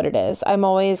 regardless of what it is, I'm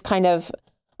always kind of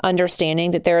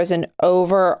understanding that there is an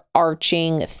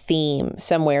overarching theme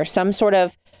somewhere, some sort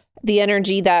of the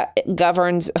energy that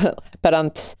governs,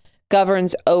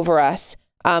 governs over us,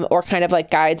 or kind of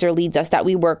like guides or leads us that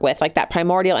we work with, like that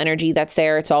primordial energy that's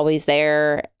there. It's always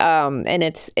there. And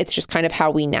it's just kind of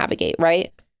how we navigate,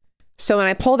 right? So when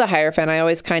I pull the Hierophant, I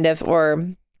always kind of, or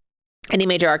any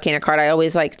Major Arcana card, I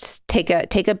always like take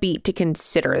a beat to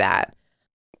consider that.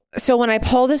 So when I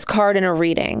pull this card in a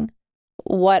reading,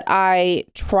 what I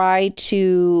try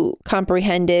to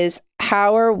comprehend is,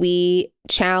 how are we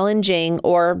challenging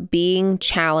or being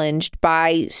challenged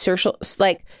by social,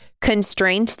 like,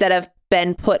 constraints that have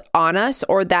been put on us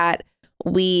or that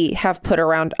we have put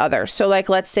around others. So like,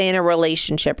 let's say in a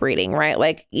relationship reading, right?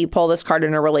 Like you pull this card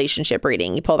in a relationship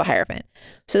reading, you pull the Hierophant.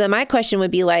 So then my question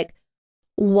would be like,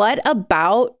 what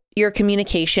about your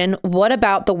communication? What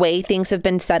about the way things have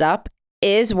been set up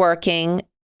is working?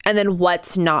 And then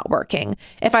what's not working?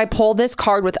 If I pull this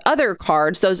card with other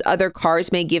cards, those other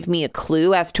cards may give me a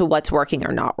clue as to what's working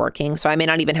or not working. So I may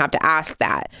not even have to ask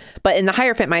that. But in the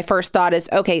Hierophant, my first thought is,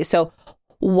 okay, so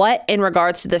what in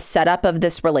regards to the setup of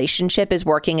this relationship is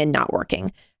working and not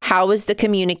working? How is the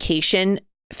communication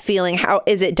feeling? How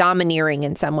is it domineering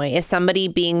in some way? Is somebody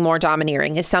being more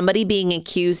domineering? Is somebody being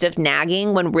accused of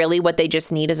nagging when really what they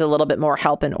just need is a little bit more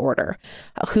help and order?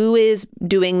 Who is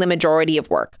doing the majority of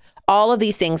work? All of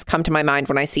these things come to my mind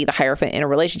when I see the Hierophant in a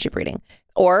relationship reading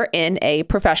or in a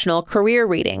professional career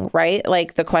reading, right?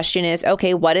 Like the question is,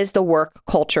 okay, what is the work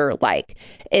culture like?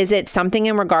 Is it something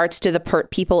in regards to the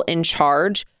people in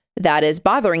charge that is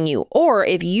bothering you? Or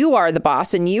if you are the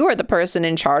boss and you are the person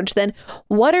in charge, then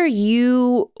what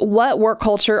work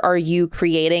culture are you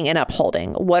creating and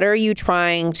upholding? What are you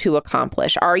trying to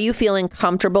accomplish? Are you feeling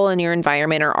comfortable in your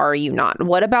environment or are you not?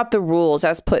 What about the rules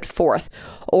as put forth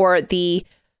or the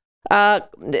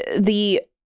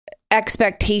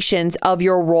expectations of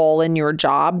your role in your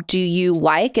job? Do you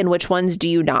like, and which ones do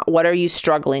you not? What are you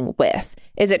struggling with?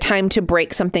 Is it time to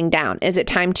break something down? Is it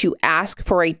time to ask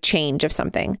for a change of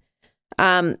something?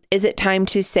 Is it time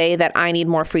to say that I need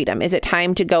more freedom? Is it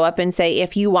time to go up and say,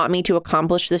 if you want me to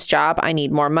accomplish this job, I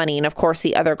need more money? And of course,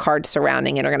 the other cards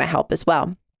surrounding it are going to help as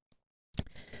well.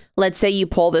 Let's say you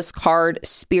pull this card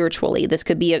spiritually. This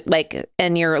could be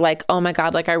and you're like, oh my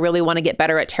God, like I really want to get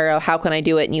better at tarot. How can I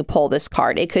do it? And you pull this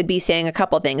card. It could be saying a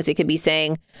couple things. It could be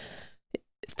saying,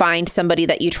 find somebody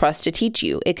that you trust to teach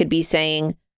you. It could be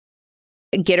saying,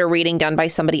 get a reading done by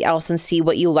somebody else and see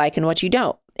what you like and what you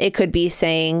don't. It could be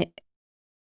saying,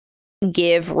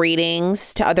 give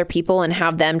readings to other people and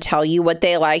have them tell you what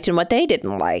they liked and what they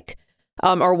didn't like.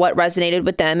 Or what resonated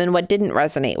with them and what didn't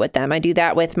resonate with them. I do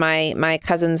that with my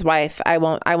cousin's wife. I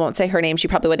won't say her name. She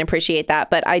probably wouldn't appreciate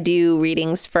that, but I do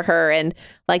readings for her. And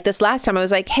like this last time I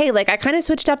was like, hey, like I kind of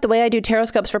switched up the way I do tarot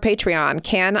scopes for Patreon.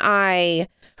 Can I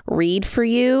read for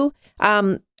you?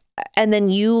 And then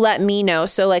you let me know.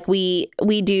 So like we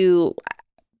do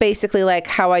basically like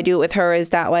how I do it with her is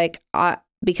that like,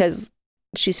 because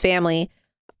she's family,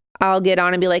 I'll get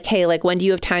on and be like, hey, like, when do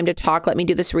you have time to talk? Let me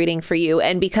do this reading for you.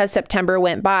 And because September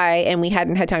went by and we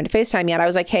hadn't had time to FaceTime yet, I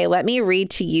was like, hey, let me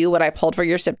read to you what I pulled for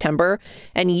your September.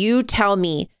 And you tell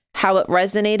me how it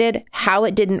resonated, how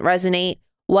it didn't resonate,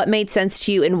 what made sense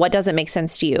to you and what doesn't make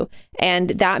sense to you. And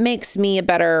that makes me a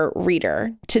better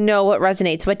reader to know what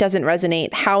resonates, what doesn't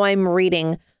resonate, how I'm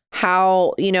reading,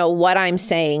 how, what I'm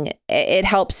saying. It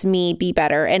helps me be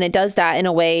better. And it does that in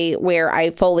a way where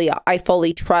I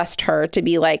fully trust her to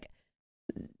be like,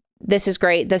 this is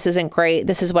great. This isn't great.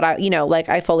 This is what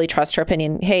I fully trust her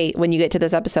opinion. Hey, when you get to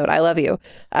this episode, I love you.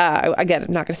 Again,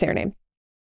 I'm not going to say her name,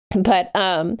 but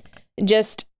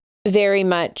just very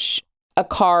much a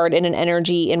card and an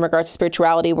energy in regards to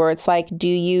spirituality where it's like, do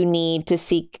you need to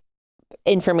seek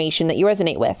information that you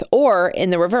resonate with? Or in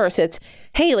the reverse, it's,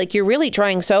 hey, like you're really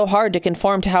trying so hard to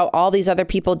conform to how all these other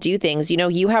people do things.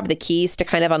 You have the keys to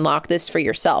kind of unlock this for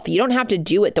yourself. You don't have to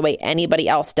do it the way anybody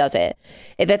else does it.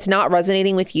 If it's not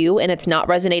resonating with you and it's not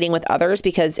resonating with others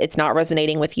because it's not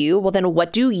resonating with you, well, then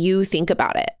what do you think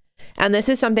about it? And this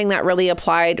is something that really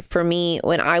applied for me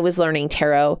when I was learning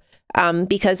tarot,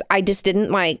 because I just didn't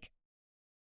resonate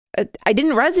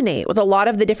with a lot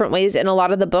of the different ways in a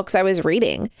lot of the books I was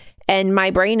reading. And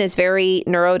my brain is very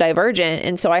neurodivergent.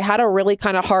 And so I had a really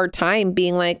kind of hard time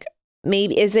being like,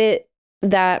 maybe is it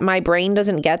that my brain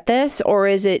doesn't get this? Or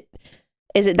is it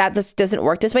that this doesn't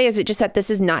work this way? Is it just that this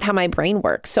is not how my brain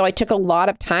works? So I took a lot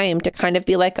of time to kind of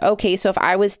be like, okay, so if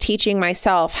I was teaching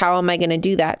myself, how am I going to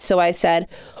do that? So I said,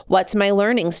 what's my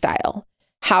learning style?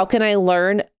 How can I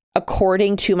learn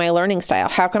according to my learning style?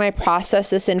 How can I process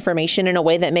this information in a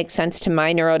way that makes sense to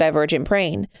my neurodivergent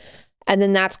brain? And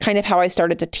then that's kind of how I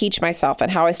started to teach myself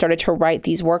and how I started to write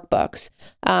these workbooks.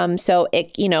 So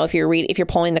if you're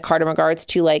pulling the card in regards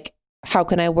to like, how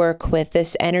can I work with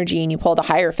this energy? And you pull the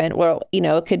Hierophant, well,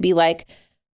 it could be like,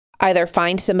 either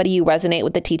find somebody you resonate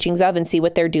with the teachings of and see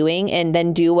what they're doing and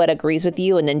then do what agrees with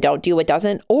you and then don't do what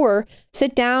doesn't, or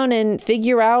sit down and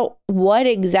figure out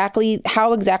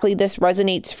how exactly this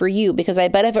resonates for you. Because I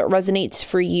bet if it resonates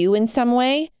for you in some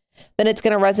way, then it's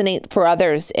going to resonate for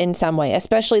others in some way,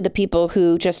 especially the people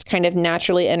who just kind of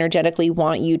naturally, energetically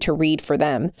want you to read for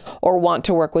them or want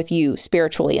to work with you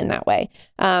spiritually in that way.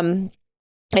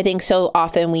 I think so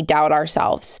often we doubt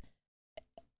ourselves.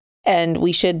 And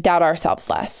we should doubt ourselves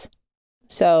less.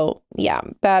 So yeah,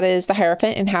 that is the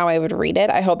Hierophant and how I would read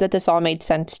it. I hope that this all made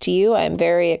sense to you. I'm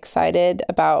very excited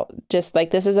about just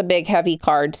like, this is a big, heavy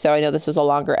card. So I know this was a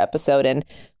longer episode and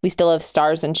we still have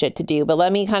stars and shit to do, but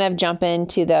let me kind of jump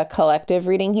into the collective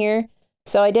reading here.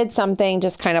 So I did something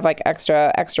just kind of like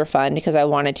extra fun because I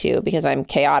wanted to, because I'm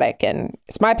chaotic and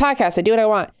it's my podcast. I do what I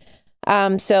want.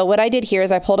 So what I did here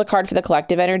is I pulled a card for the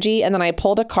collective energy, and then I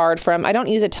pulled a card from, I don't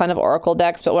use a ton of Oracle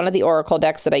decks, but one of the Oracle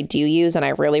decks that I do use and I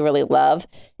really, really love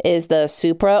is the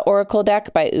Supra Oracle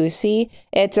deck by Usi.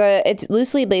 It's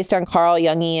loosely based on Carl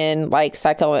Jungian, like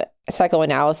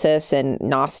psychoanalysis and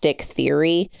Gnostic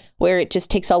theory, where it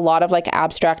just takes a lot of like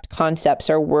abstract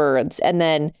concepts or words. And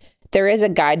then there is a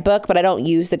guidebook, but I don't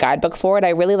use the guidebook for it. I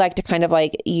really like to kind of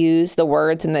like use the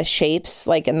words and the shapes,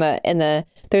 like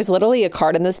there's literally a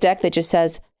card in this deck that just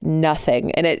says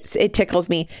nothing. And it tickles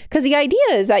me because the idea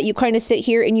is that you kind of sit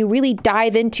here and you really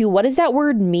dive into what does that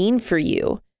word mean for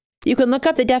you? You can look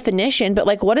up the definition, but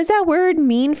like, what does that word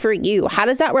mean for you? How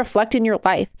does that reflect in your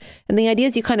life? And the idea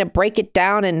is you kind of break it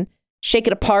down and shake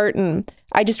it apart. And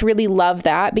I just really love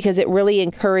that because it really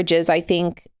encourages, I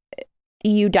think,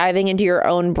 you diving into your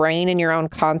own brain and your own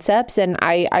concepts. And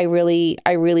I really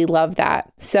love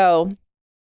that. So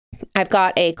I've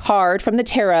got a card from the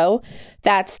tarot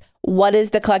that's what is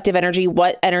the collective energy?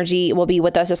 What energy will be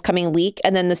with us this coming week?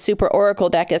 And then the Super Oracle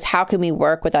deck is how can we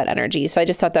work with that energy? So I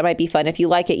just thought that might be fun. If you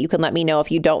like it, you can let me know.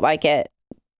 If you don't like it,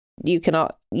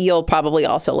 you'll probably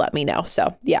also let me know.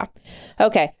 So yeah.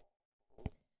 Okay.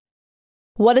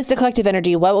 What is the collective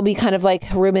energy? What will be kind of like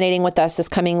ruminating with us this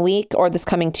coming week, or this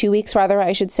coming 2 weeks, rather,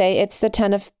 I should say? It's the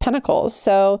 10 of Pentacles.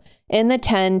 So in the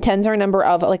 10s are a number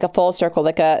of like a full circle,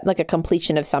 like a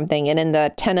completion of something. And in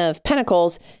the 10 of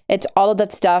Pentacles, it's all of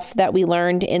that stuff that we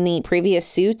learned in the previous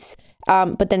suits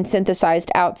but then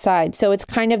synthesized outside. So it's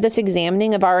kind of this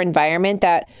examining of our environment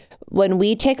that when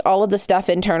we take all of the stuff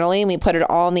internally and we put it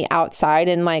all on the outside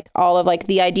and like all of like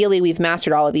ideally we've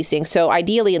mastered all of these things. So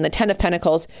ideally in the 10 of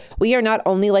Pentacles, we are not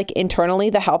only like internally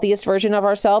the healthiest version of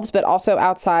ourselves, but also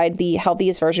outside the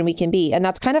healthiest version we can be. And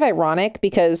that's kind of ironic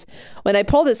because when I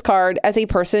pull this card as a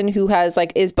person who has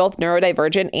like is both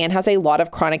neurodivergent and has a lot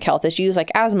of chronic health issues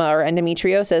like asthma or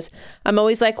endometriosis, I'm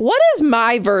always like, what is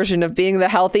my version of being the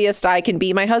healthiest I can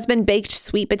be? My husband baked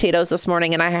sweet potatoes this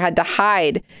morning and I had to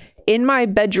hide in my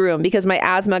bedroom because my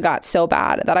asthma got so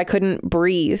bad that I couldn't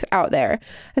breathe out there.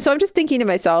 And so I'm just thinking to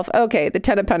myself, okay, the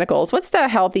 10 of Pentacles, what's the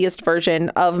healthiest version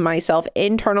of myself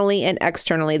internally and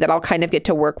externally that I'll kind of get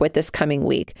to work with this coming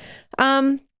week?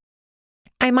 I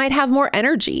might have more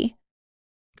energy.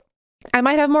 I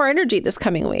might have more energy this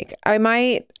coming week. I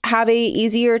might have a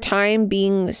easier time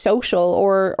being social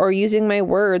or using my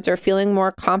words or feeling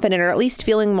more confident or at least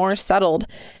feeling more settled.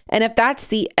 And if that's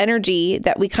the energy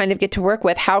that we kind of get to work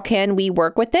with, how can we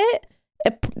work with it?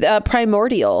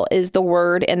 Primordial is the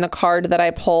word in the card that I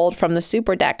pulled from the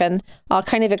super deck. And I'll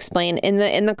kind of explain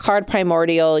in the card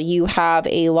Primordial, you have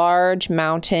a large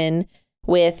mountain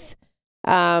with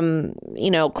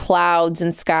clouds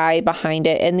and sky behind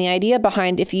it. And the idea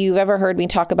behind, if you've ever heard me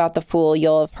talk about the Fool,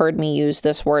 you'll have heard me use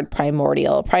this word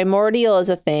primordial. Primordial is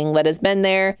a thing that has been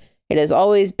there. It has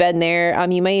always been there.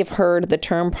 You may have heard the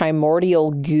term primordial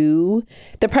goo.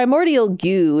 The primordial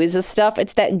goo is it's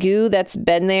that goo that's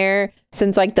been there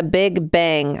since like the Big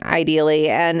Bang,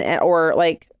 ideally, or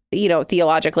like,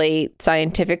 theologically,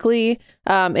 scientifically,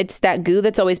 it's that goo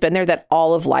that's always been there that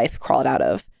all of life crawled out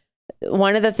of.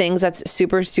 One of the things that's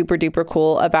super, super duper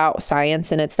cool about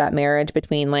science, and it's that marriage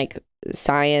between like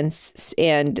science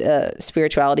and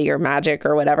spirituality or magic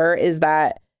or whatever, is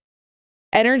that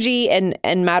energy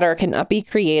and matter cannot be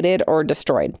created or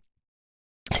destroyed.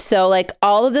 So like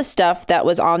all of the stuff that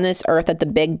was on this earth at the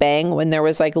Big Bang when there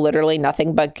was like literally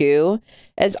nothing but goo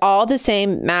is all the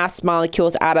same mass,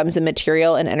 molecules, atoms, and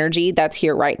material and energy that's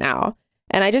here right now.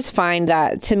 And I just find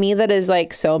that, to me, that is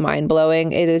like so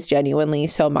mind-blowing. It is genuinely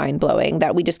so mind-blowing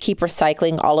that we just keep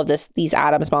recycling all of these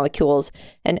atoms, molecules,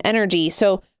 and energy.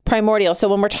 So primordial. So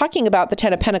when we're talking about the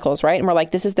 10 of Pentacles, right? And we're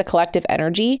like, this is the collective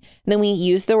energy. And then we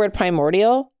use the word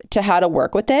primordial to how to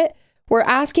work with it. We're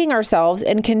asking ourselves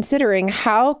and considering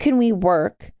how can we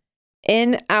work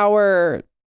in our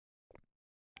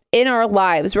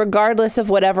lives, regardless of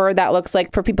whatever that looks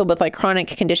like for people with like chronic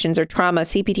conditions or trauma,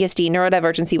 CPTSD,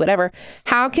 neurodivergency, whatever.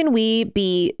 How can we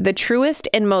be the truest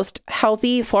and most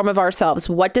healthy form of ourselves?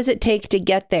 What does it take to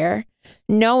get there?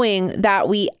 Knowing that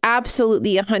we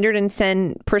absolutely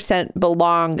 110%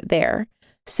 belong there.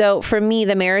 So for me,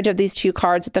 the marriage of these two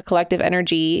cards with the collective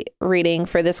energy reading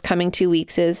for this coming 2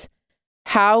 weeks is,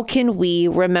 how can we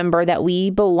remember that we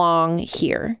belong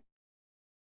here?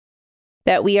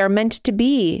 That we are meant to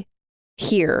be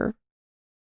here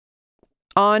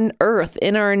on earth,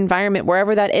 in our environment,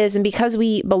 wherever that is. And because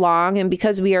we belong and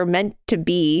because we are meant to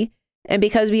be, and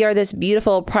because we are this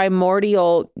beautiful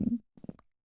primordial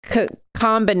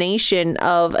combination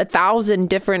of 1,000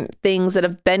 different things that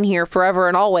have been here forever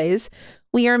and always,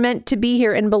 we are meant to be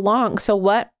here and belong.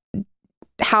 So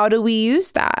how do we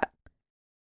use that?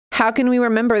 How can we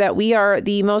remember that we are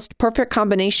the most perfect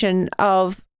combination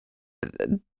of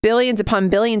billions upon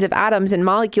billions of atoms and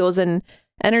molecules and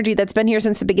energy that's been here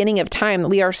since the beginning of time?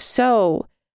 We are so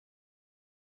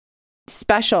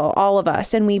special, all of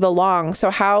us, and we belong.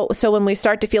 So when we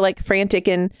start to feel like frantic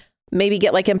and maybe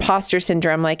get like imposter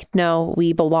syndrome, like, no,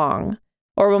 we belong.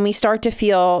 Or when we start to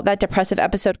feel that depressive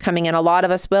episode coming in, a lot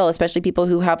of us will, especially people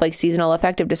who have like seasonal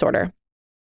affective disorder.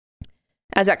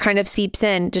 As that kind of seeps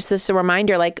in, just this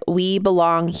reminder, like, we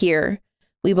belong here.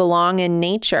 We belong in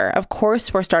nature. Of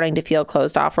course, we're starting to feel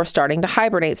closed off. We're starting to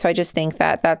hibernate. So I just think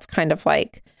that that's kind of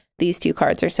like, these two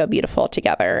cards are so beautiful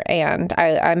together. And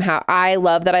I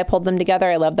love that I pulled them together.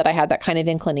 I love that I had that kind of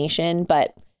inclination,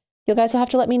 but you guys will have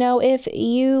to let me know if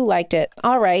you liked it.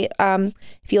 All right.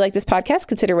 If you like this podcast,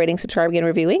 consider rating, subscribing, and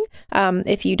reviewing.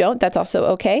 If you don't, that's also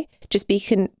okay. Just be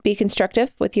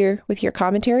constructive with your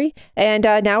commentary. And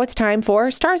now it's time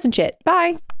for Stars and Shit.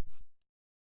 Bye.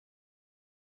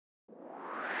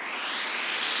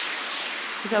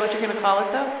 Is that what you're going to call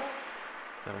it, though?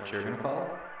 Is that what you're going to call it?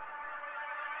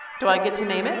 Do I get to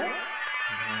name it?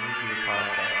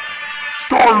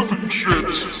 Stars and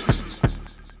Shit!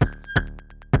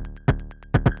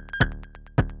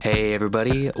 Hey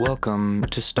everybody, welcome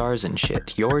to Stars and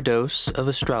Shit, your dose of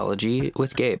astrology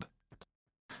with Gabe.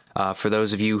 For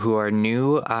those of you who are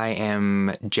new, I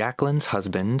am Jacqueline's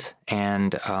husband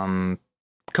and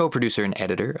co-producer and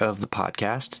editor of the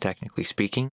podcast, technically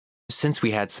speaking. since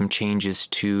we had some changes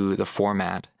to the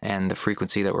format and the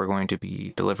frequency that we're going to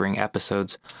be delivering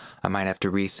episodes, I might have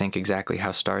to rethink exactly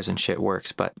how Stars and Shit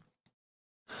works. But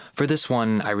for this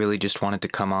one, I really just wanted to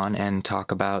come on and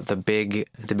talk about the big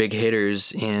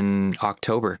hitters in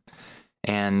October.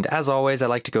 And as always, I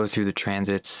like to go through the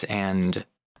transits and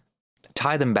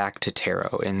tie them back to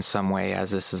tarot in some way,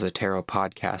 as this is a tarot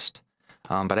podcast.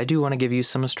 But I do want to give you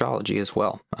some astrology as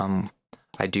well.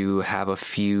 I do have a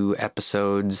few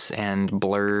episodes and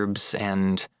blurbs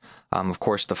and, of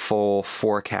course, the full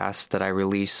forecast that I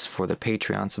release for the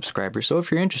Patreon subscribers. So if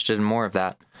you're interested in more of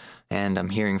that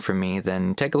and hearing from me,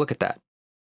 then take a look at that.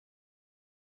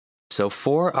 So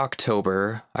for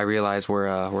October, I realize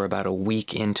we're about a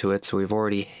week into it, so we've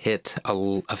already hit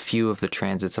a few of the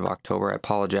transits of October. I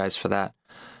apologize for that.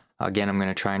 Again, I'm going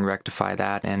to try and rectify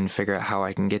that and figure out how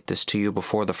I can get this to you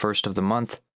before the first of the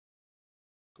month.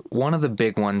 One of the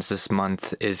big ones this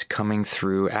month is coming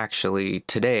through actually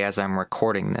today as I'm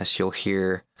recording this. You'll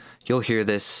hear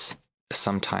this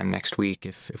sometime next week.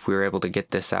 If we were able to get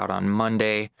this out on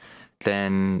Monday,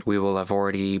 then we will have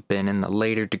already been in the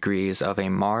later degrees of a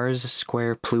Mars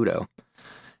square Pluto.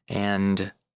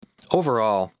 And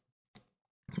overall,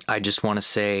 I just want to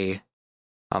say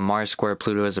a Mars square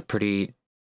Pluto is a pretty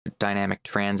dynamic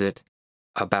transit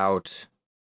about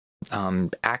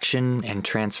action and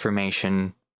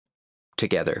transformation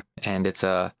together. And it's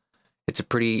a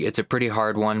pretty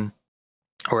hard one,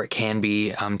 or it can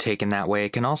be taken that way.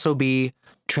 It can also be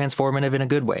transformative in a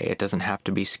good way. It doesn't have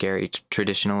to be scary.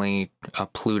 Traditionally,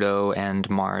 Pluto and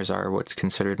Mars are what's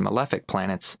considered malefic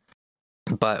planets,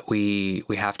 but we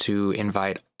have to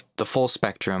invite the full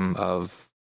spectrum of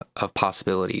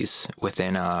possibilities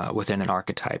within an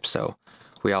archetype. So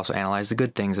we also analyze the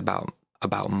good things about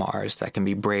Mars, that can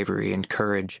be bravery and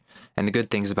courage, and the good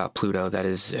things about Pluto, that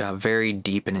is very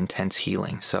deep and intense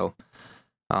healing. So,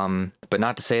 but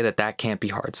not to say that can't be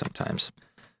hard sometimes.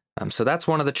 So that's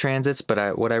one of the transits,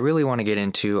 but what I really want to get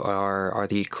into are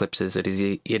the eclipses. It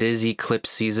is eclipse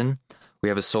season. We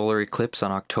have a solar eclipse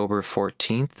on October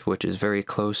 14th, which is very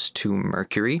close to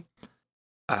Mercury.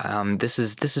 This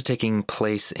is taking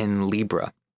place in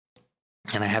Libra,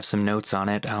 and I have some notes on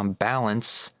it.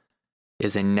 Balance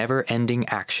is a never-ending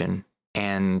action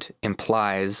and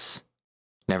implies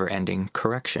never-ending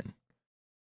correction.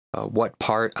 What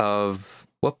part of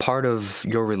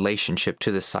your relationship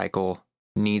to the cycle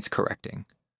needs correcting,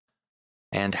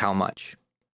 and how much?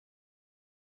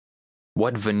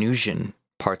 What Venusian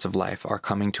parts of life are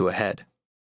coming to a head?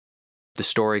 The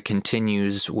story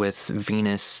continues with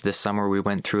Venus. This summer we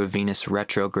went through a Venus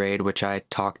retrograde, which I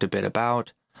talked a bit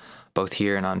about, both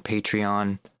here and on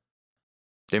Patreon.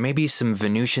 There may be some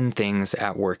Venusian things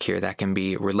at work here that can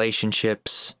be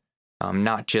relationships,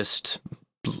 not just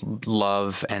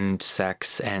love and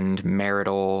sex and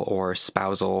marital or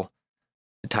spousal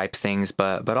type things,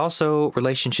 but also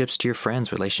relationships to your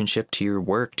friends, relationship to your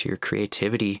work, to your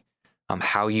creativity,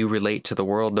 how you relate to the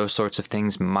world. Those sorts of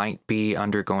things might be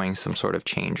undergoing some sort of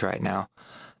change right now.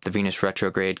 The Venus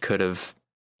retrograde could have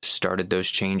started those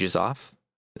changes off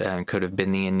and could have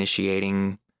been the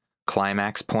initiating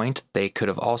climax point. They could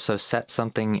have also set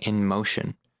something in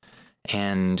motion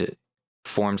and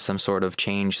formed some sort of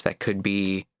change that could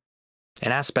be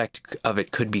an aspect of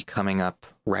it could be coming up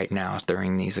right now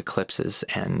during these eclipses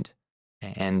and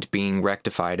being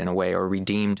rectified in a way or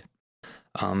redeemed,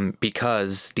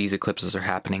 because these eclipses are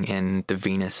happening in the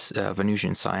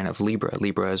Venusian sign of Libra.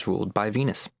 Libra is ruled by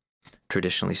Venus,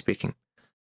 traditionally speaking.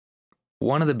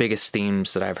 One of the biggest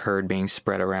themes that I've heard being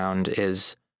spread around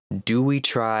is, do we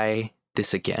try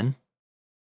this again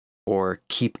or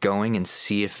keep going and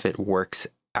see if it works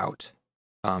out?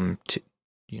 To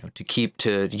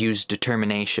use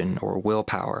determination or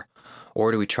willpower,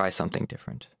 or do we try something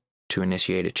different to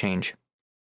initiate a change?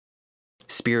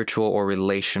 Spiritual or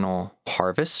relational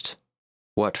harvest.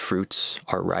 What fruits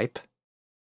are ripe?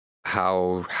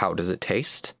 How does it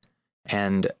taste?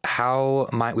 And how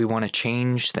might we want to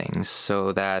change things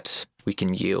so that we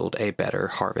can yield a better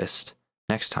harvest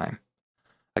next time?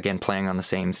 Again, playing on the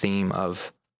same theme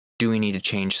of, do we need to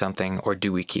change something or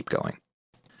do we keep going?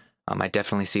 I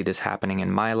definitely see this happening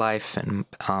in my life, and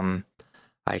I'm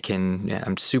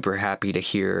super happy to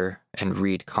hear and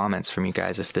read comments from you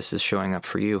guys if this is showing up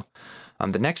for you.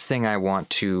 The next thing I want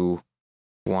to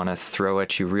throw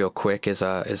at you real quick is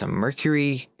a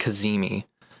Mercury Cazimi.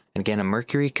 And again, a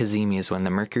Mercury Cazimi is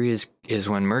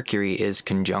when Mercury is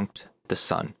conjunct the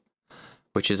sun,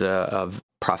 which is a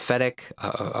prophetic,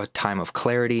 a time of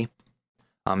clarity.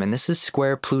 And this is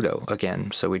square Pluto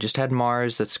again. So we just had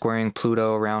Mars that's squaring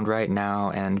Pluto around right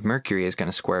now, and Mercury is going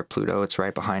to square Pluto. It's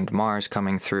right behind Mars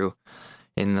coming through.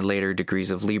 in the later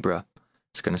degrees of Libra.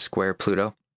 It's going to square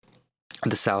Pluto.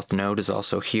 The south node is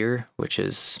also here, which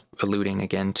is alluding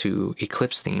again to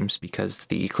eclipse themes, because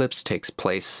the eclipse takes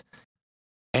place,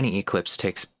 any eclipse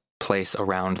takes place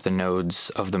around the nodes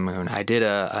of the moon. I did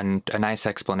a nice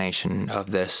explanation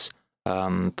of this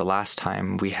the last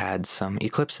time we had some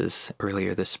eclipses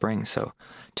earlier this spring, so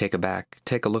take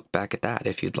a look back at that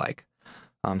if you'd like.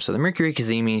 So the Mercury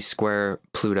Cazimi square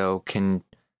Pluto can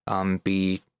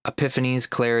be epiphanies,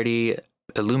 clarity,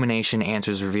 illumination,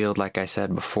 answers revealed, like I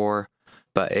said before,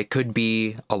 but it could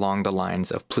be along the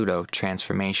lines of Pluto,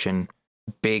 transformation,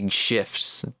 big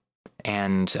shifts,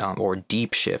 and or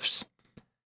deep shifts.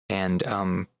 And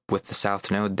with the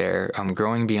south node there,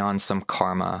 growing beyond some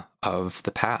karma of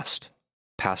the past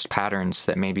patterns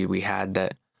that maybe we had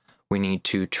that we need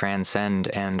to transcend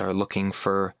and are looking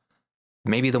for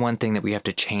maybe the one thing that we have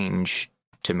to change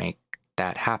to make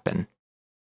that happen.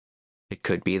 It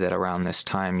could be that around this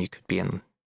time you could be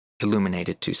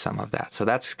illuminated to some of that. So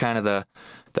that's kind of the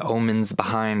omens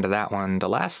behind that one. The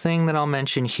last thing that I'll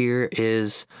mention here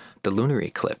is the lunar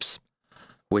eclipse,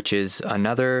 which is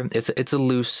another, it's a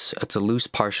loose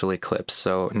partial eclipse,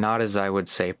 so not as I would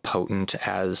say potent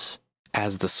as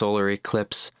the solar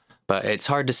eclipse, but it's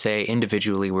hard to say.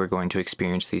 Individually we're going to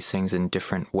experience these things in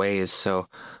different ways, so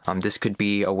this could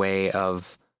be a way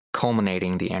of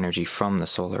culminating the energy from the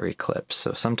solar eclipse.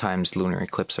 So sometimes lunar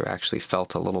eclipses are actually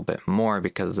felt a little bit more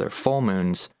because they're full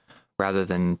moons rather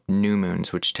than new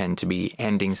moons, which tend to be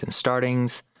endings and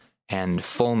startings, and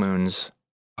full moons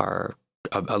are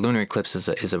a lunar eclipse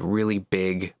is a really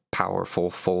big, powerful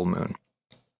full moon,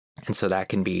 and so that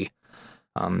can be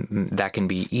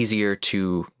easier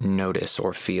to notice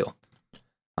or feel.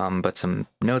 But some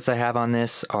notes I have on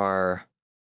this are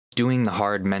doing the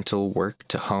hard mental work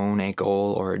to hone a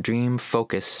goal or a dream,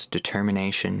 focus,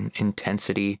 determination,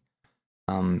 intensity,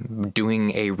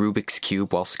 doing a Rubik's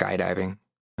Cube while skydiving.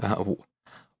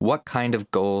 What kind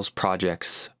of goals,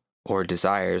 projects, or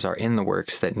desires are in the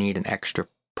works that need an extra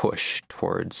push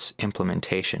towards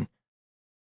implementation?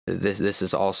 This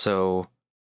is also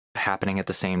happening at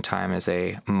the same time as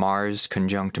a Mars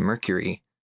conjunct Mercury,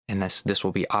 and this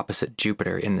will be opposite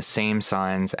Jupiter in the same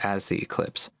signs as the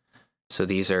eclipse. So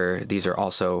these are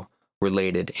also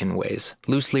related in ways,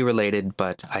 loosely related,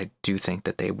 but I do think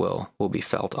that they will be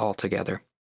felt all together.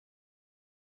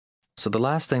 So the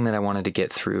last thing that I wanted to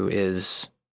get through is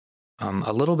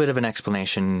a little bit of an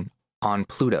explanation on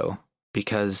Pluto,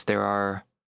 because there are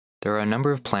a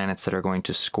number of planets that are going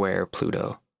to square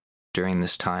Pluto during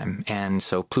this time, and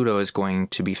so Pluto is going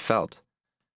to be felt.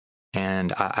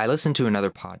 And I listened to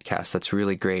another podcast that's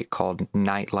really great called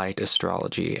Nightlight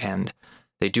Astrology, and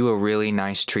they do a really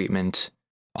nice treatment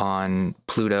on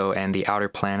Pluto and the outer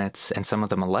planets and some of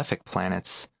the malefic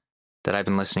planets that I've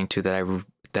been listening to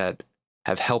that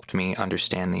have helped me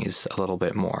understand these a little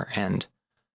bit more. And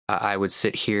I would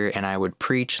sit here and I would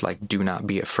preach, like, do not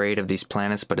be afraid of these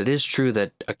planets, but it is true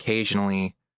that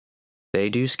occasionally they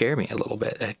do scare me a little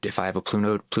bit. If I have a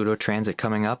Pluto transit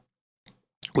coming up,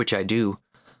 which I do,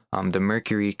 the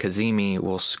Mercury Cazimi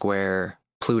will square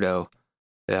Pluto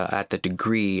at the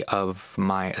degree of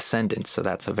my ascendant. So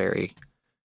that's a very,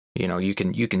 you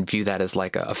can view that as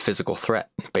like a physical threat,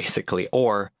 basically,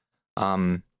 or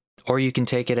you can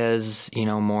take it as,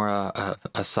 more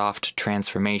a soft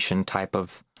transformation type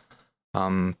of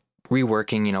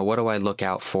reworking. What do I look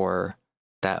out for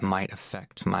that might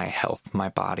affect my health, my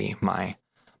body, my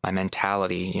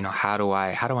mentality? How do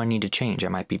I need to change? I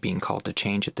might be being called to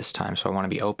change at this time, so I want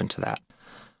to be open to that.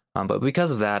 But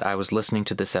because of that, I was listening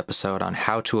to this episode on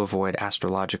how to avoid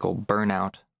astrological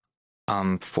burnout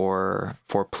for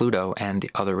Pluto and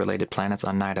the other related planets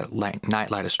on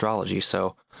Nightlight Astrology.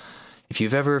 So if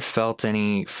you've ever felt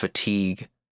any fatigue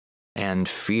and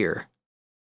fear,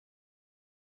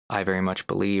 I very much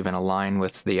believe and align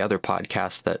with the other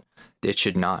podcasts that it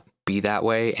should not be that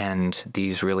way, and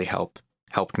these really helped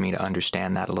me to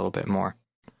understand that a little bit more.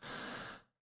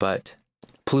 But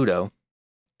Pluto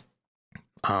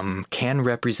can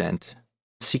represent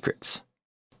secrets.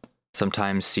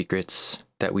 Sometimes secrets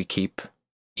that we keep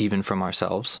even from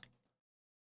ourselves,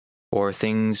 or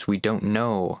things we don't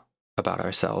know about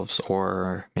ourselves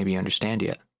or maybe understand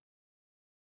yet.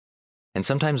 And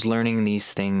sometimes learning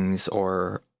these things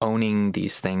or owning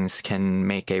these things can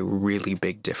make a really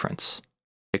big difference.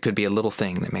 It could be a little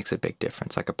thing that makes a big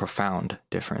difference, like a profound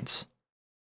difference,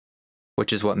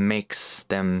 which is what makes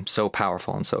them so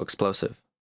powerful and so explosive.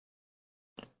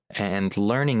 And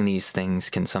learning these things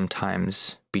can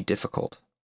sometimes be difficult.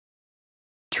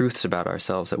 Truths about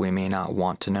ourselves that we may not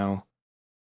want to know.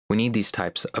 We need these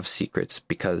types of secrets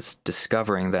because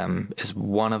discovering them is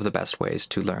one of the best ways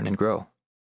to learn and grow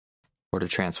or to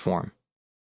transform.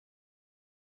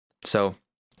 So,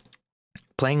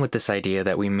 playing with this idea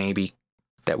that we may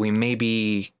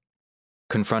be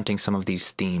confronting some of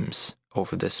these themes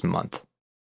over this month,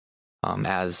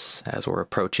 as we're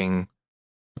approaching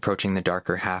the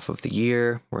darker half of the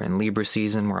year. We're in Libra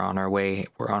season. We're on our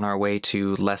way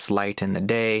to less light in the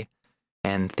day,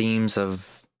 and themes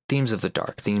of the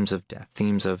dark, themes of death,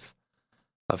 themes of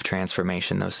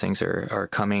transformation. Those things are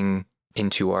coming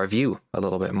into our view a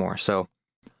little bit more. So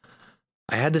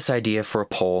I had this idea for a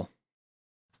poll.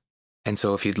 And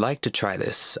so if you'd like to try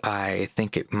this, I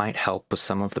think it might help with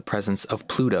some of the presence of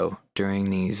Pluto during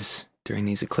these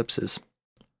eclipses.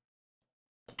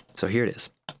 So here it is.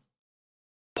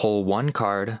 Pull one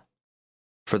card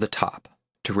for the top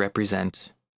to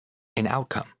represent an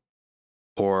outcome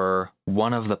or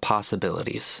one of the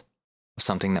possibilities of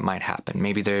something that might happen.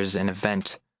 Maybe there's an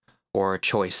event or a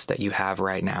choice that you have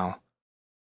right now.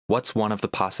 What's one of the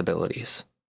possibilities?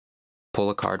 Pull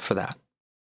a card for that.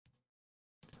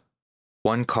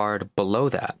 One card below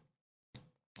that,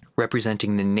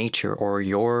 representing the nature or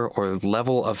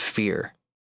level of fear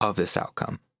of this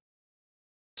outcome.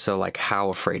 So like how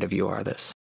afraid of you are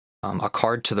this. A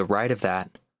card to the right of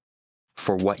that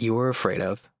for what you are afraid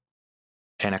of,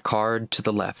 and a card to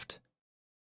the left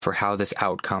for how this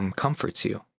outcome comforts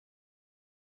you.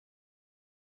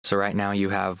 So right now you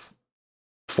have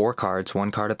 4 cards, 1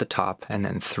 card at the top, and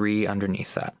then 3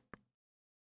 underneath that.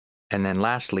 And then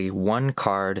lastly, 1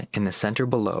 card in the center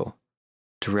below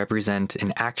to represent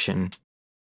an action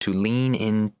to lean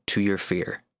into your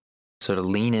fear. So to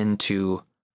lean into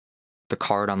the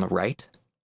card on the right,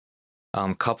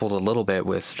 coupled a little bit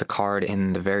with the card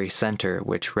in the very center,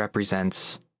 which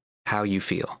represents how you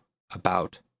feel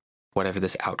about whatever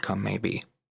this outcome may be.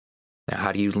 Now,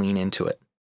 how do you lean into it?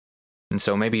 And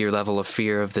so maybe your level of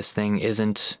fear of this thing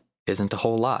isn't a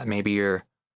whole lot. Maybe you're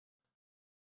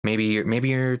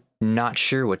not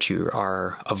sure what you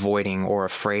are avoiding or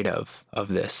afraid of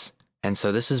this. And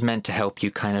so this is meant to help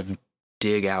you kind of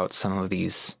dig out some of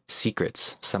these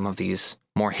secrets, some of these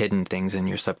more hidden things in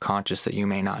your subconscious that you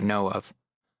may not know of,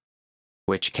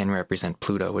 which can represent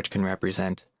Pluto, which can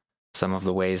represent some of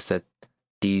the ways that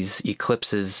these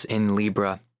eclipses in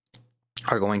Libra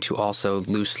are going to also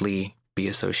loosely be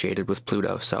associated with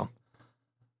Pluto. So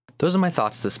those are my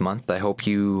thoughts this month.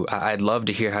 I'd love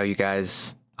to hear how you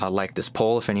guys like this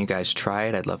poll. If any of you guys try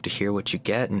it, I'd love to hear what you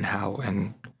get and how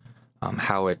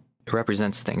it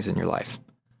represents things in your life.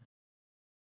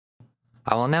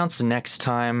 I'll announce the next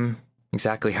time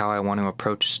exactly how I want to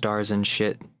approach stars and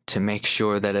shit to make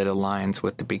sure that it aligns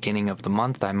with the beginning of the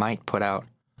month. I might put out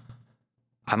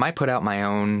my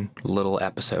own little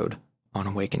episode on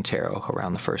Awakened Tarot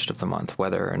around the first of the month,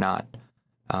 whether or not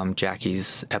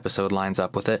Jackie's episode lines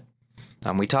up with it.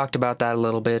 We talked about that a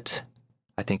little bit.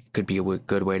 I think it could be a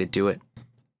good way to do it.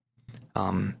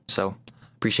 So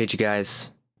appreciate you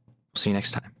guys. We'll see you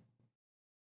next time.